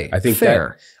 Okay, I think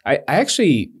fair. I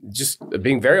actually, just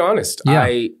being very honest, yeah.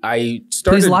 I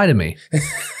started... Please lie to me.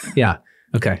 Yeah,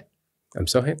 okay.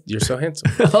 You're so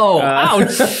handsome. Oh,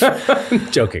 ouch.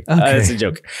 I'm joking. Okay. That's a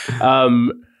joke.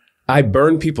 I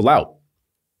burn people out.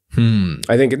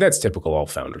 I think that's typical all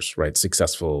founders, right?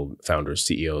 Successful founders,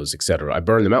 CEOs, et cetera. I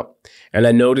burn them out. And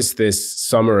I noticed this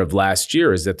summer of last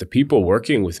year is that the people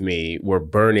working with me were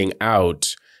burning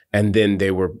out. And then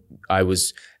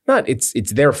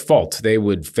it's their fault. They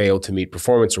would fail to meet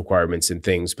performance requirements and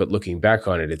things. But looking back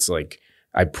on it, it's like,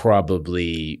 I think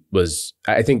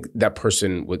that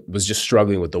person was just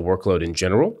struggling with the workload in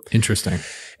general. Interesting.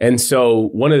 And so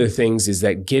one of the things is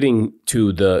that getting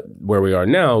to where we are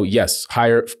now, yes,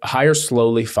 hire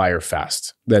slowly, fire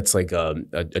fast. That's like a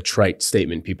trite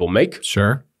statement people make.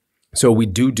 Sure. So we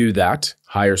do that,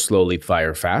 hire slowly,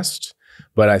 fire fast.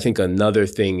 But I think another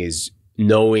thing is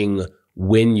knowing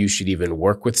when you should even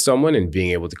work with someone and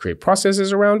being able to create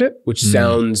processes around it, which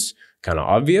sounds kind of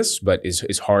obvious, but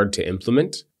is hard to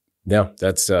implement. Yeah,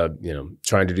 that's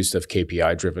trying to do stuff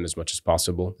KPI driven as much as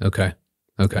possible. Okay.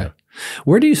 Yeah.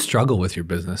 Where do you struggle with your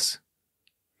business?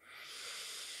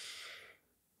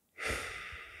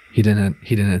 He didn't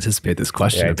anticipate this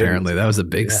question. Apparently, that was a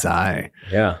big sigh.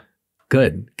 Yeah.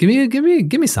 Good. Give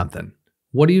me something.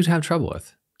 What do you have trouble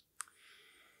with?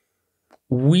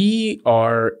 We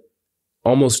are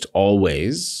almost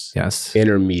always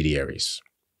intermediaries.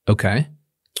 Okay.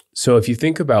 So if you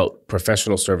think about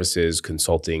professional services,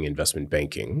 consulting, investment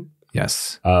banking,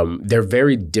 they're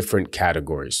very different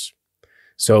categories.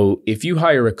 So if you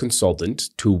hire a consultant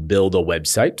to build a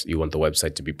website, you want the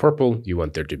website to be purple, you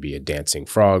want there to be a dancing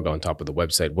frog on top of the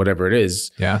website, whatever it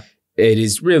is, it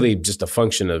is really just a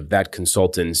function of that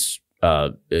consultant's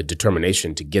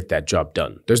determination to get that job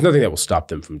done. There's nothing that will stop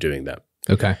them from doing that.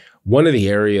 Okay. One of the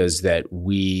areas that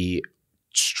we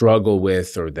struggle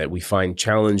with or that we find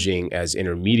challenging as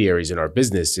intermediaries in our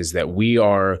business is that we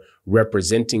are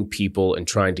representing people and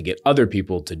trying to get other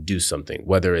people to do something,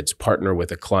 whether it's partner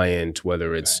with a client,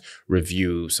 whether it's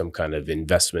review some kind of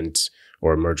investment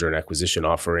or a merger and acquisition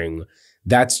offering.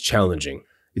 That's challenging.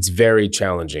 It's very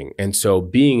challenging. And so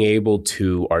being able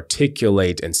to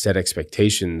articulate and set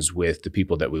expectations with the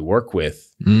people that we work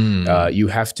with, you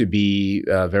have to be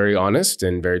very honest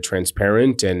and very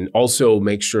transparent, and also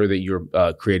make sure that you're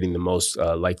creating the most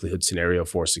likelihood scenario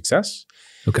for success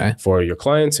for your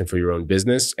clients and for your own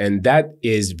business. And that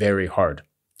is very hard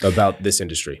about this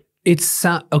industry. It's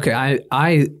okay.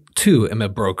 I too am a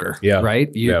broker, right?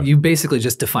 You basically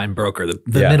just define broker, the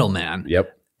middleman.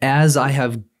 Yep. As I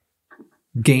have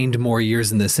gained more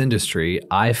years in this industry,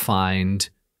 I find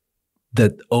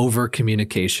that over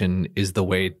communication is the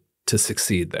way to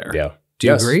succeed there. Yeah. Do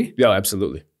you agree? Yeah,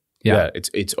 absolutely. Yeah.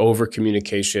 It's over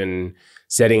communication,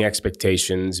 setting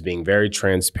expectations, being very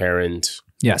transparent.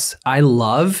 Yes. I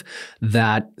love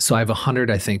that. So I have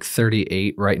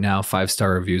 38 right now,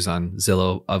 5-star reviews on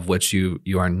Zillow, of which you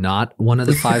are not one of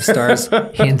the 5 stars.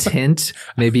 Hint, hint.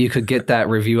 Maybe you could get that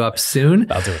review up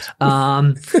soon. I'll do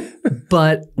it.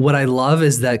 But what I love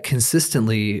is that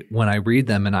consistently when I read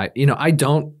them, and I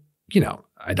don't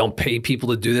pay people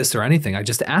to do this or anything. I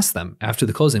just ask them after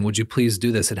the closing, would you please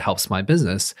do this? It helps my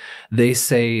business. They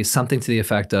say something to the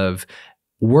effect of,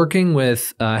 working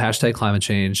with #climate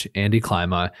change, Andy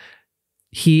Klima,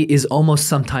 he is almost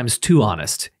sometimes too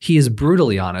honest. He is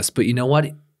brutally honest, but you know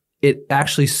what? It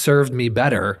actually served me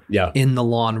better in the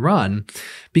long run,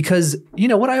 because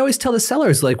what I always tell the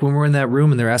sellers, like when we're in that room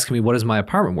and they're asking me, what is my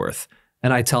apartment worth?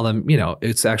 And I tell them,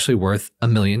 it's actually worth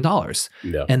 $1 million.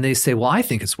 Yeah. And they say, well, I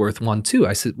think it's worth 1.2.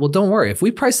 I said, well, don't worry. If we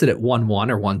price it at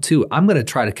 1.1 or 1.2, I'm going to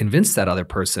try to convince that other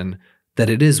person that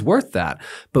it is worth that.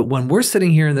 But when we're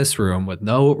sitting here in this room with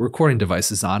no recording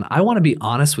devices on, I want to be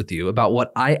honest with you about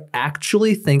what I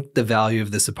actually think the value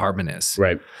of this apartment is.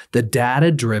 Right. The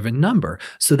data-driven number.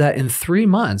 So that in 3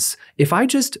 months, if I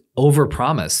just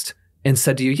overpromised and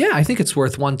said to you, yeah, I think it's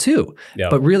worth 1.2,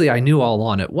 but really I knew all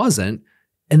along it wasn't.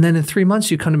 And then in 3 months,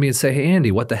 you come to me and say, hey,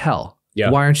 Andy, what the hell?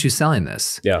 Yeah. Why aren't you selling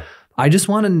this? Yeah. I just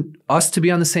wanted us to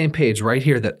be on the same page right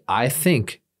here, that I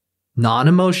think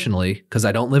non-emotionally, because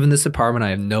I don't live in this apartment, I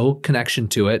have no connection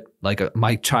to it. Like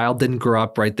my child didn't grow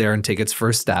up right there and take its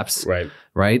first steps.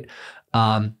 Right.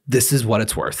 This is what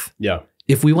it's worth. Yeah.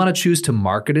 If we want to choose to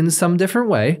market in some different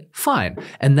way, fine.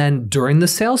 And then during the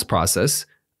sales process,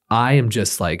 I am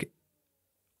just like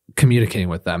communicating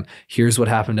with them. Here's what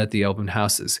happened at the open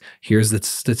houses. Here's the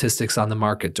statistics on the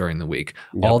market during the week.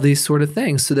 All these sort of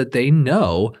things, so that they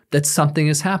know that something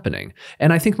is happening.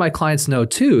 And I think my clients know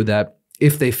too that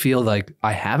if they feel like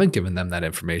I haven't given them that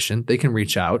information, they can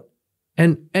reach out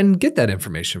and get that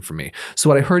information from me. So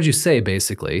what I heard you say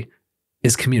basically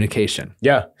is communication.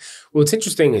 Yeah. Well, what's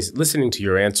interesting is listening to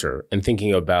your answer and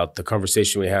thinking about the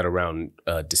conversation we had around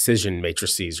decision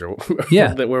matrices, or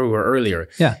where we were earlier,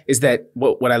 is that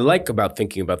what I like about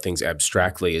thinking about things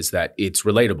abstractly is that it's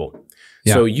relatable.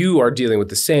 Yeah. So you are dealing with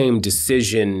the same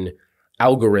decision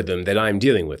algorithm that I'm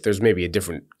dealing with. There's maybe a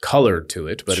different color to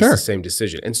it, but it's the same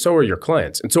decision. And so are your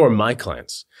clients, and so are my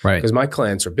clients. Right. Because my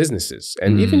clients are businesses.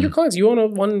 And even your clients, you own a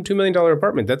 $1-2 million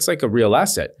apartment. That's like a real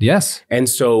asset. Yes. And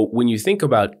so when you think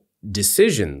about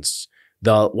decisions,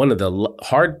 one of the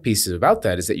hard pieces about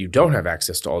that is that you don't have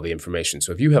access to all the information.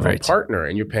 So if you have a partner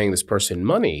and you're paying this person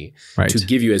money to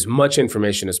give you as much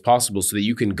information as possible so that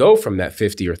you can go from that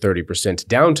 50 or 30%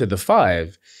 down to the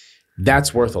 5%,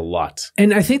 that's worth a lot.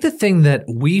 And I think the thing that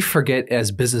we forget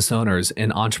as business owners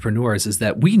and entrepreneurs is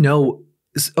that we know,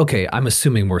 okay, I'm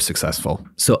assuming we're successful.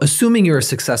 So assuming you're a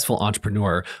successful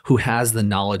entrepreneur who has the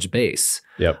knowledge base,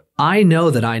 I know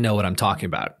that I know what I'm talking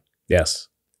about. Yes.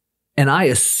 And I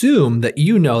assume that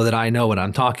you know that I know what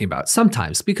I'm talking about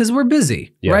sometimes, because we're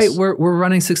busy, right? We're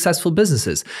running successful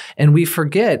businesses. And we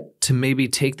forget to maybe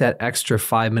take that extra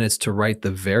 5 minutes to write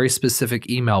the very specific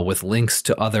email with links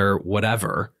to other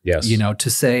whatever, to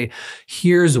say,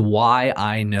 here's why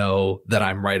I know that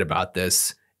I'm right about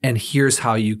this, and here's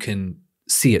how you can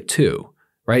see it too.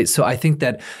 Right. So I think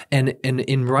that, and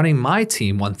in running my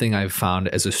team, one thing I've found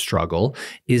as a struggle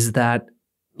is that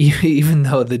even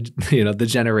though the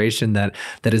generation that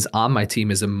is on my team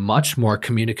is a much more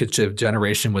communicative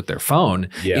generation with their phone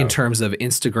in terms of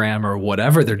Instagram or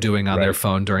whatever they're doing on their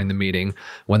phone during the meeting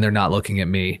when they're not looking at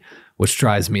me, which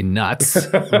drives me nuts,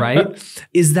 right?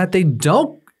 Is that they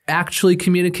don't actually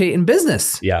communicate in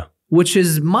business. Yeah. Which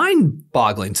is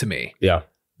mind-boggling to me. Yeah.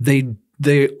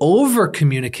 They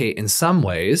over-communicate in some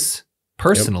ways,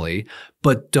 personally,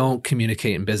 but don't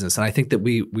communicate in business. And I think that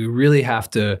we really have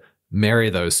to marry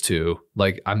those two.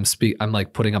 Like I'm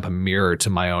like putting up a mirror to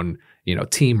my own,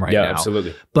 team right now. Yeah,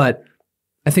 absolutely. But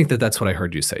I think that that's what I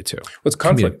heard you say too. Well, it's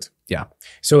conflict.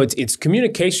 So it's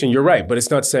communication. You're right, but it's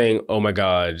not saying, "Oh my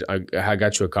God, I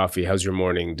got you a coffee. How's your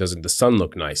morning? Doesn't the sun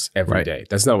look nice every day?"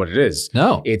 That's not what it is.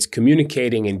 No, it's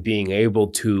communicating and being able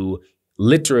to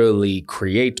literally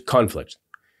create conflict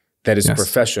that is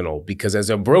professional, because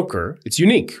as a broker, it's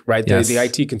unique, right? The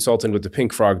IT consultant with the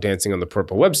pink frog dancing on the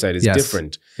purple website is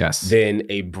different than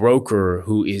a broker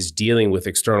who is dealing with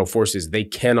external forces they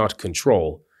cannot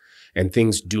control, and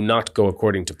things do not go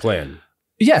according to plan.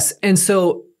 Yes. And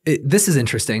so this is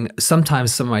interesting.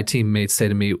 Sometimes some of my teammates say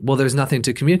to me, well, there's nothing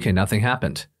to communicate. Nothing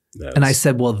happened. And I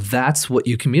said, well, that's what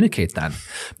you communicate then.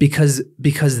 Because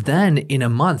then in a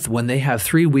month, when they have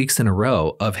 3 weeks in a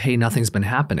row of, hey, nothing's been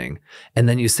happening. And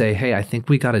then you say, hey, I think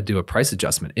we got to do a price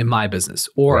adjustment in my business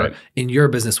or in your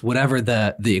business, whatever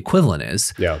the equivalent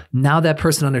is. Now that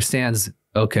person understands,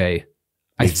 okay,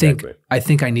 I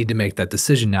think I need to make that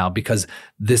decision now because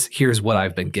here's what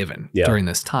I've been given during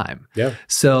this time.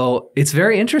 So it's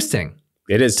very interesting.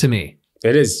 It is to me.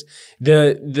 It is.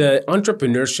 The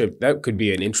entrepreneurship, that could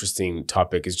be an interesting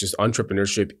topic, is just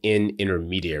entrepreneurship in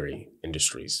intermediary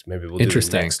industries. Maybe we'll do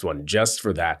the next one just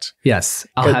for that. Yes,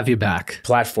 I'll have you back.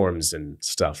 Platforms and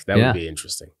stuff. That would be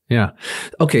interesting. Yeah.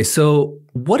 Okay, so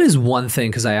what is one thing,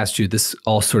 because I asked you, this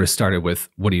all sort of started with,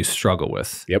 what do you struggle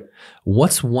with?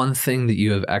 What's one thing that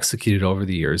you have executed over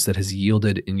the years that has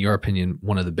yielded, in your opinion,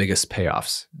 one of the biggest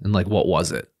payoffs? And like, what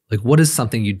was it? Like, what is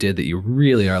something you did that you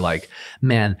really are like,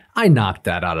 man, I knocked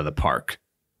that out of the park?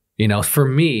 You know, for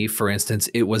me, for instance,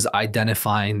 it was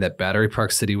identifying that Battery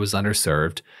Park City was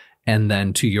underserved, and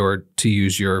then to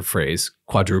use your phrase,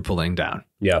 quadrupling down.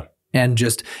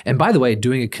 And by the way,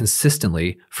 doing it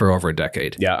consistently for over a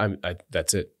decade.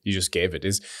 That's it. You just gave it.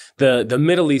 Is the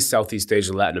Middle East, Southeast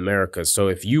Asia, Latin America. So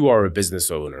if you are a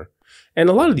business owner, and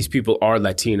a lot of these people are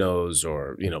Latinos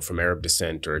or, you know, from Arab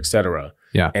descent or et cetera.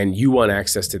 And you want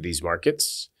access to these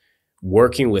markets,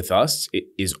 working with us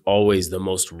is always the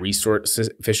most resource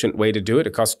efficient way to do it.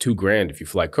 It costs $2,000 if you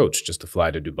fly coach just to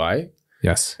fly to Dubai.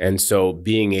 And so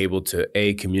being able to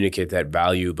communicate that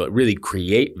value, but really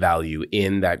create value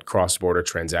in that cross-border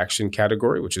transaction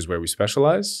category, which is where we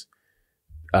specialize,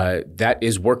 that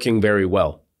is working very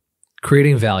well.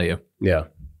 Creating value.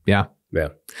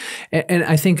 And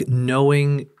I think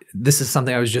knowing, this is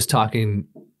something I was just talking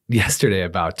yesterday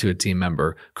about to a team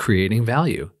member, creating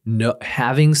value,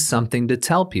 having something to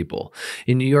tell people.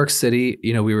 In New York City,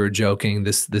 you know, we were joking,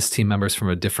 this team member's from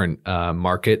a different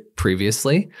market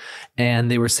previously, and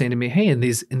they were saying to me, hey, in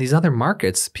these other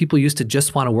markets, people used to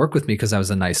just want to work with me because I was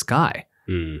a nice guy.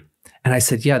 And I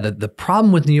said, yeah, the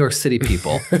problem with New York City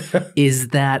people is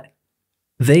that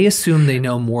they assume they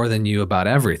know more than you about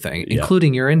everything,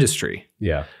 including your industry.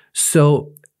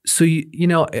 So you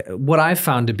know, what I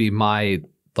found to be my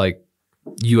like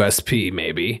USP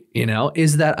maybe, you know,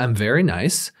 is that I'm very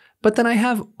nice, but then I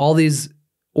have all these,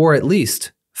 or at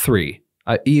least 3.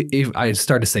 I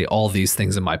start to say all these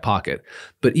things in my pocket,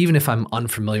 but even if I'm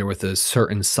unfamiliar with a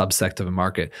certain subsect of a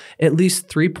market, at least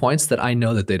 3 points that I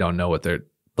know that they don't know what they're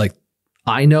like.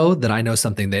 I know that I know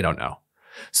something they don't know,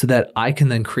 so that I can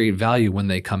then create value when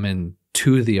they come in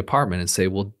to the apartment and say,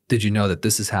 well, did you know that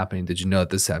this is happening? Did you know that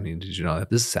this is happening? Did you know that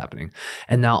this is happening?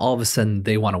 And now all of a sudden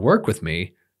they want to work with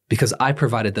me because I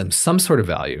provided them some sort of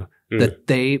value that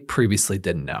they previously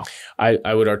didn't know.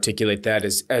 I would articulate that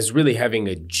as really having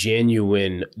a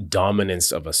genuine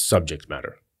dominance of a subject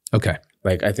matter.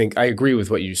 Like, I think I agree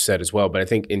with what you said as well, but I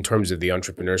think in terms of the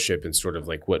entrepreneurship and sort of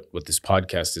like what this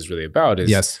podcast is really about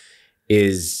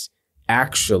is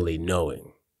actually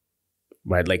knowing.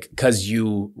 Right, like, because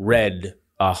you read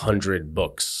 100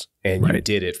 books and you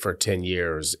did it for 10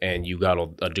 years and you got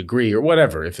a degree or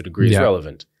whatever, if a degree is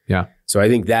relevant. So I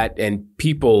think that, and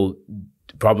people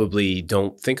probably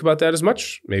don't think about that as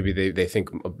much. Maybe they think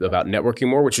about networking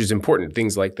more, which is important.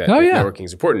 Things like that. Networking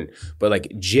is important. But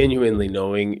like genuinely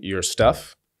knowing your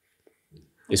stuff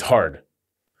is hard.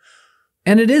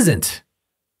 And it isn't.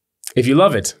 If you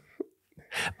love it.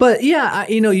 But yeah,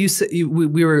 you know,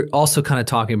 we were also kind of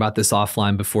talking about this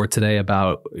offline before today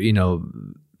about, you know,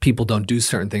 people don't do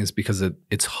certain things because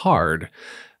it's hard.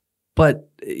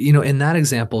 But, you know, in that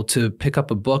example, to pick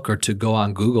up a book or to go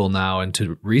on Google now and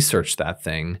to research that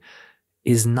thing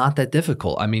is not that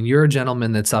difficult. I mean, you're a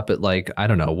gentleman that's up at like, I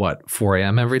don't know, what, 4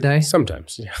 a.m. every day?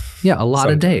 Sometimes, Yeah, a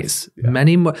lot of days.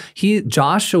 Many more.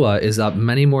 Joshua is up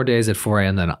many more days at 4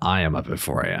 a.m. than I am up at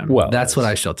 4 a.m. Well, that's what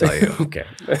I shall tell you. Okay.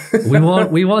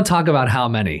 we won't talk about how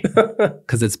many,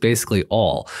 because it's basically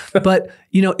all. But,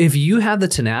 you know, if you have the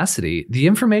tenacity, the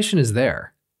information is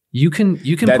there. You can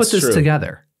put this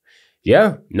together.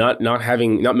 Yeah, not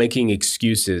making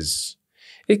excuses.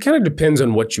 It kind of depends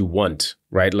on what you want,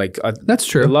 right? Like that's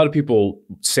true. A lot of people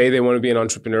say they want to be an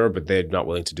entrepreneur, but they're not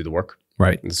willing to do the work.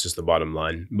 Right. It's just the bottom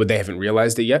line. But they haven't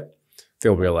realized it yet.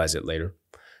 They'll realize it later.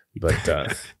 But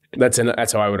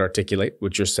that's how I would articulate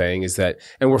what you're saying is that,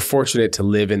 and we're fortunate to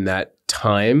live in that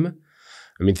time.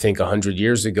 I mean, think 100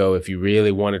 years ago, if you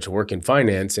really wanted to work in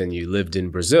finance and you lived in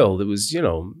Brazil, it was, you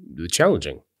know,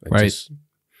 challenging.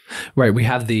 Right. We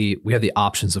have the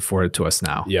options afforded to us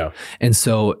now. Yeah. And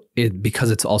so because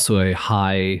it's also a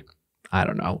high, I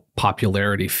don't know,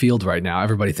 popularity field right now.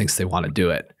 Everybody thinks they want to do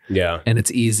it. Yeah. And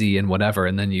it's easy and whatever.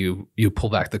 And then you pull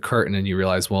back the curtain and you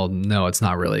realize, well, no, it's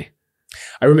not really.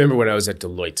 I remember when I was at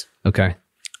Deloitte. Okay.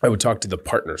 I would talk to the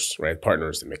partners, right?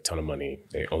 Partners that make a ton of money.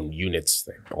 They own units,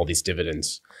 they have all these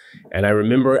dividends. And I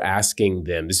remember asking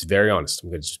them, this is very honest. I'm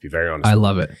going to just be very honest. I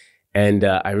love it. And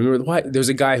I remember why there was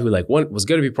a guy who like was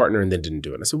going to be partner and then didn't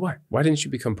do it. And I said, why? Why didn't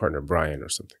you become partner, Brian or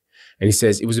something? And he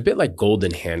says, it was a bit like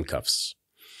golden handcuffs.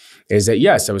 Is that,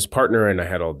 yes, I was partner and I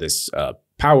had all this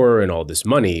power and all this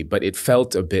money, but it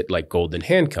felt a bit like golden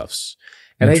handcuffs.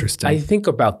 And I think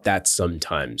about that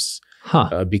sometimes.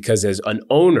 Because as an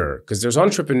owner, because there's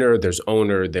entrepreneur, there's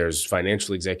owner, there's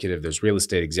financial executive, there's real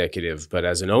estate executive. But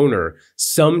as an owner,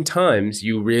 sometimes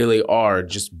you really are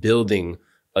just building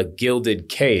a gilded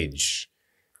cage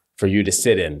for you to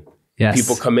sit in. Yes.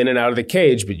 People come in and out of the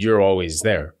cage, but you're always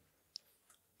there.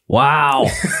 Wow.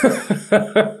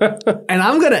 And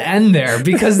I'm going to end there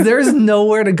because there's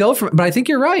nowhere to go from it. But I think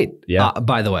you're right,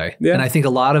 by the way. Yeah. And I think a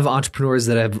lot of entrepreneurs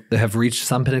that have reached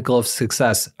some pinnacle of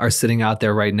success are sitting out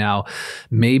there right now,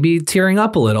 maybe tearing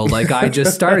up a little like I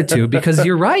just started to, because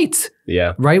you're right.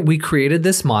 Yeah. Right? We created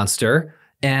this monster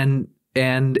and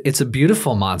it's a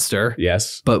beautiful monster.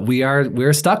 Yes. But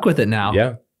we're stuck with it now.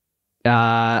 Yeah.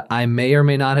 I may or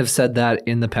may not have said that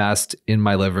in the past in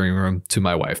my living room to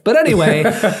my wife. But anyway,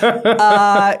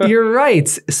 you're right.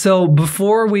 So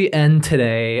before we end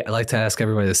today, I'd like to ask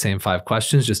everybody the same 5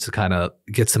 questions just to kind of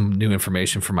get some new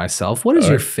information for myself. What is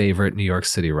your favorite New York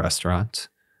City restaurant?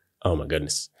 Oh my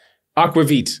goodness.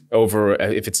 Aquavit over,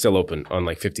 if it's still open, on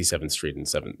like 57th Street and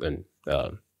 7th and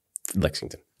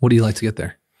Lexington. What do you like to get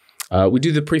there? We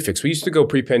do the prefix. We used to go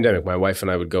pre-pandemic. My wife and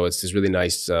I would go. It's this really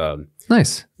nice,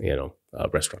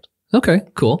 restaurant. Okay,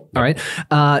 cool. All right.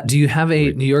 Do you have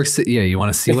a New York City? Yeah, you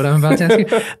want to see what I'm about to ask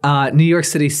you? New York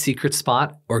City secret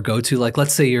spot or go to? Like,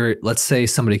 let's say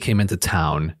somebody came into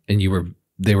town and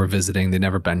they were visiting. They've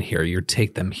never been here. You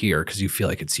take them here because you feel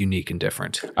like it's unique and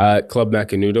different. Club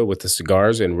Macanudo with the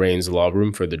cigars and Rain's Law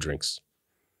Room for the drinks.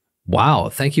 Wow.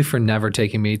 Thank you for never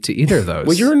taking me to either of those.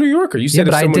 Well, you're a New Yorker. You said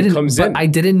if someone comes in. I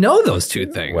didn't know those two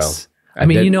things.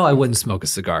 Well, I wouldn't smoke a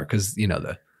cigar because,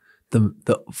 the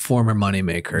former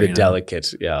moneymaker. The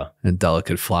delicate, and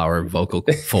delicate flower vocal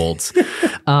folds.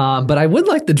 But I would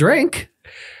like the drink.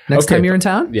 Next time you're in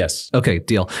town? Yes. Okay,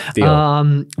 deal.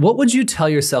 What would you tell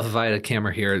yourself if I had a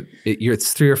camera here?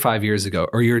 It's 3 or 5 years ago,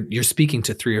 or you're speaking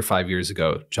to 3 or 5 years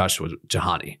ago, Joshua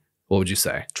Jahani. What would you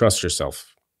say? Trust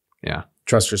yourself. Yeah.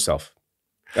 Trust yourself.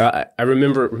 I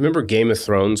remember Game of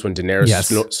Thrones when Daenerys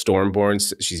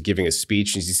Stormborn, she's giving a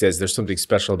speech and she says, "There's something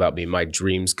special about me. My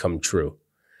dreams come true."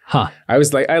 Huh. I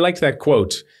liked that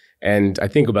quote. And I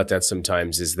think about that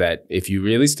sometimes, is that if you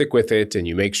really stick with it and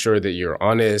you make sure that you're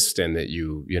honest and that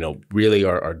you really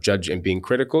are judging and being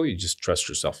critical, you just trust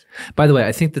yourself. By the way,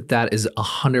 I think that is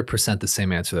 100% the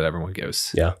same answer that everyone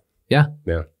gives. Yeah. Yeah?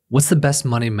 Yeah. What's the best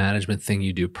money management thing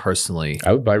you do personally?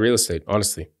 I would buy real estate,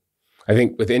 honestly. I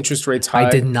think with interest rates high. I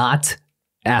did not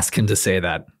ask him to say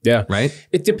that. Yeah. Right?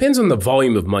 It depends on the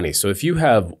volume of money. So if you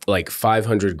have like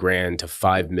 $500,000 to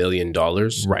 $5 million,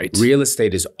 right, real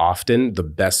estate is often the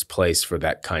best place for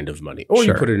that kind of money. Or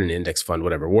you put it in an index fund,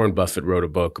 whatever. Warren Buffett wrote a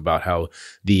book about how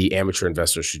the amateur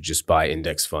investor should just buy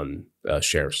index fund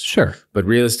shares. Sure. But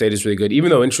real estate is really good, even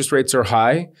though interest rates are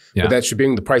high, but that should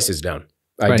bring the prices down.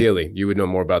 Ideally, you would know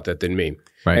more about that than me.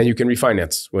 Right. And you can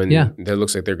refinance when it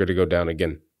looks like they're going to go down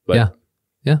again. But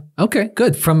yeah. Okay,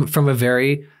 good. From a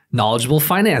very knowledgeable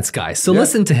finance guy. So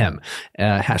listen to him.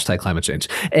 Hashtag climate change.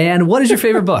 And what is your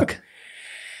favorite book?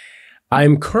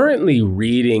 I'm currently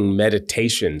reading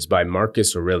Meditations by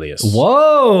Marcus Aurelius.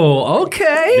 Whoa,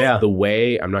 okay. Yeah. The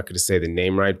Way, I'm not going to say the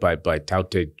name right, by Tao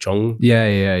Te Ching.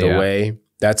 Yeah. The Way.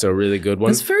 That's a really good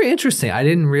one. That's very interesting. I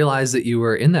didn't realize that you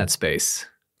were in that space.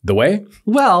 The Way?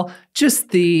 Well, just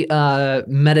the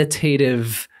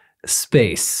meditative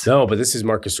space. No, but this is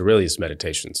Marcus Aurelius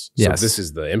Meditations. So yes. This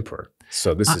is the emperor.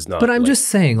 So this is not. But I'm just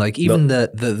saying, like, even the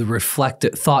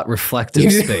reflective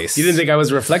space. You didn't think I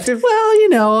was reflective?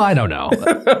 Well, I don't know.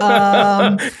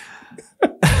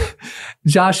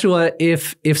 Joshua,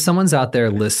 if someone's out there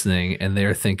listening and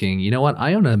they're thinking, you know what,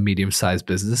 I own a medium-sized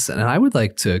business and I would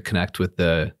like to connect with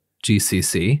the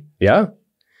GCC. Yeah.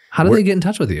 How do they get in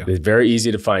touch with you? It's very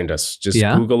easy to find us. Just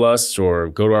Google us or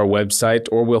go to our website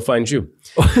or we'll find you.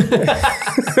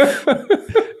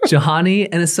 Jahani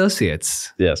and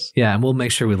Associates. Yes. Yeah, and we'll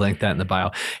make sure we link that in the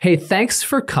bio. Hey, thanks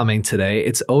for coming today.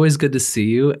 It's always good to see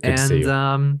you. Good to see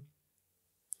you.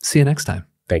 See you next time.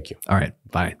 Thank you. All right.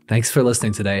 Bye. Thanks for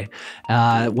listening today.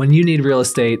 When you need real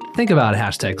estate, think about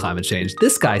hashtag climate change.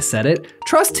 This guy said it.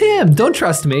 Trust him. Don't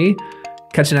trust me.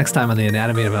 Catch you next time on The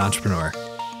Anatomy of an Entrepreneur.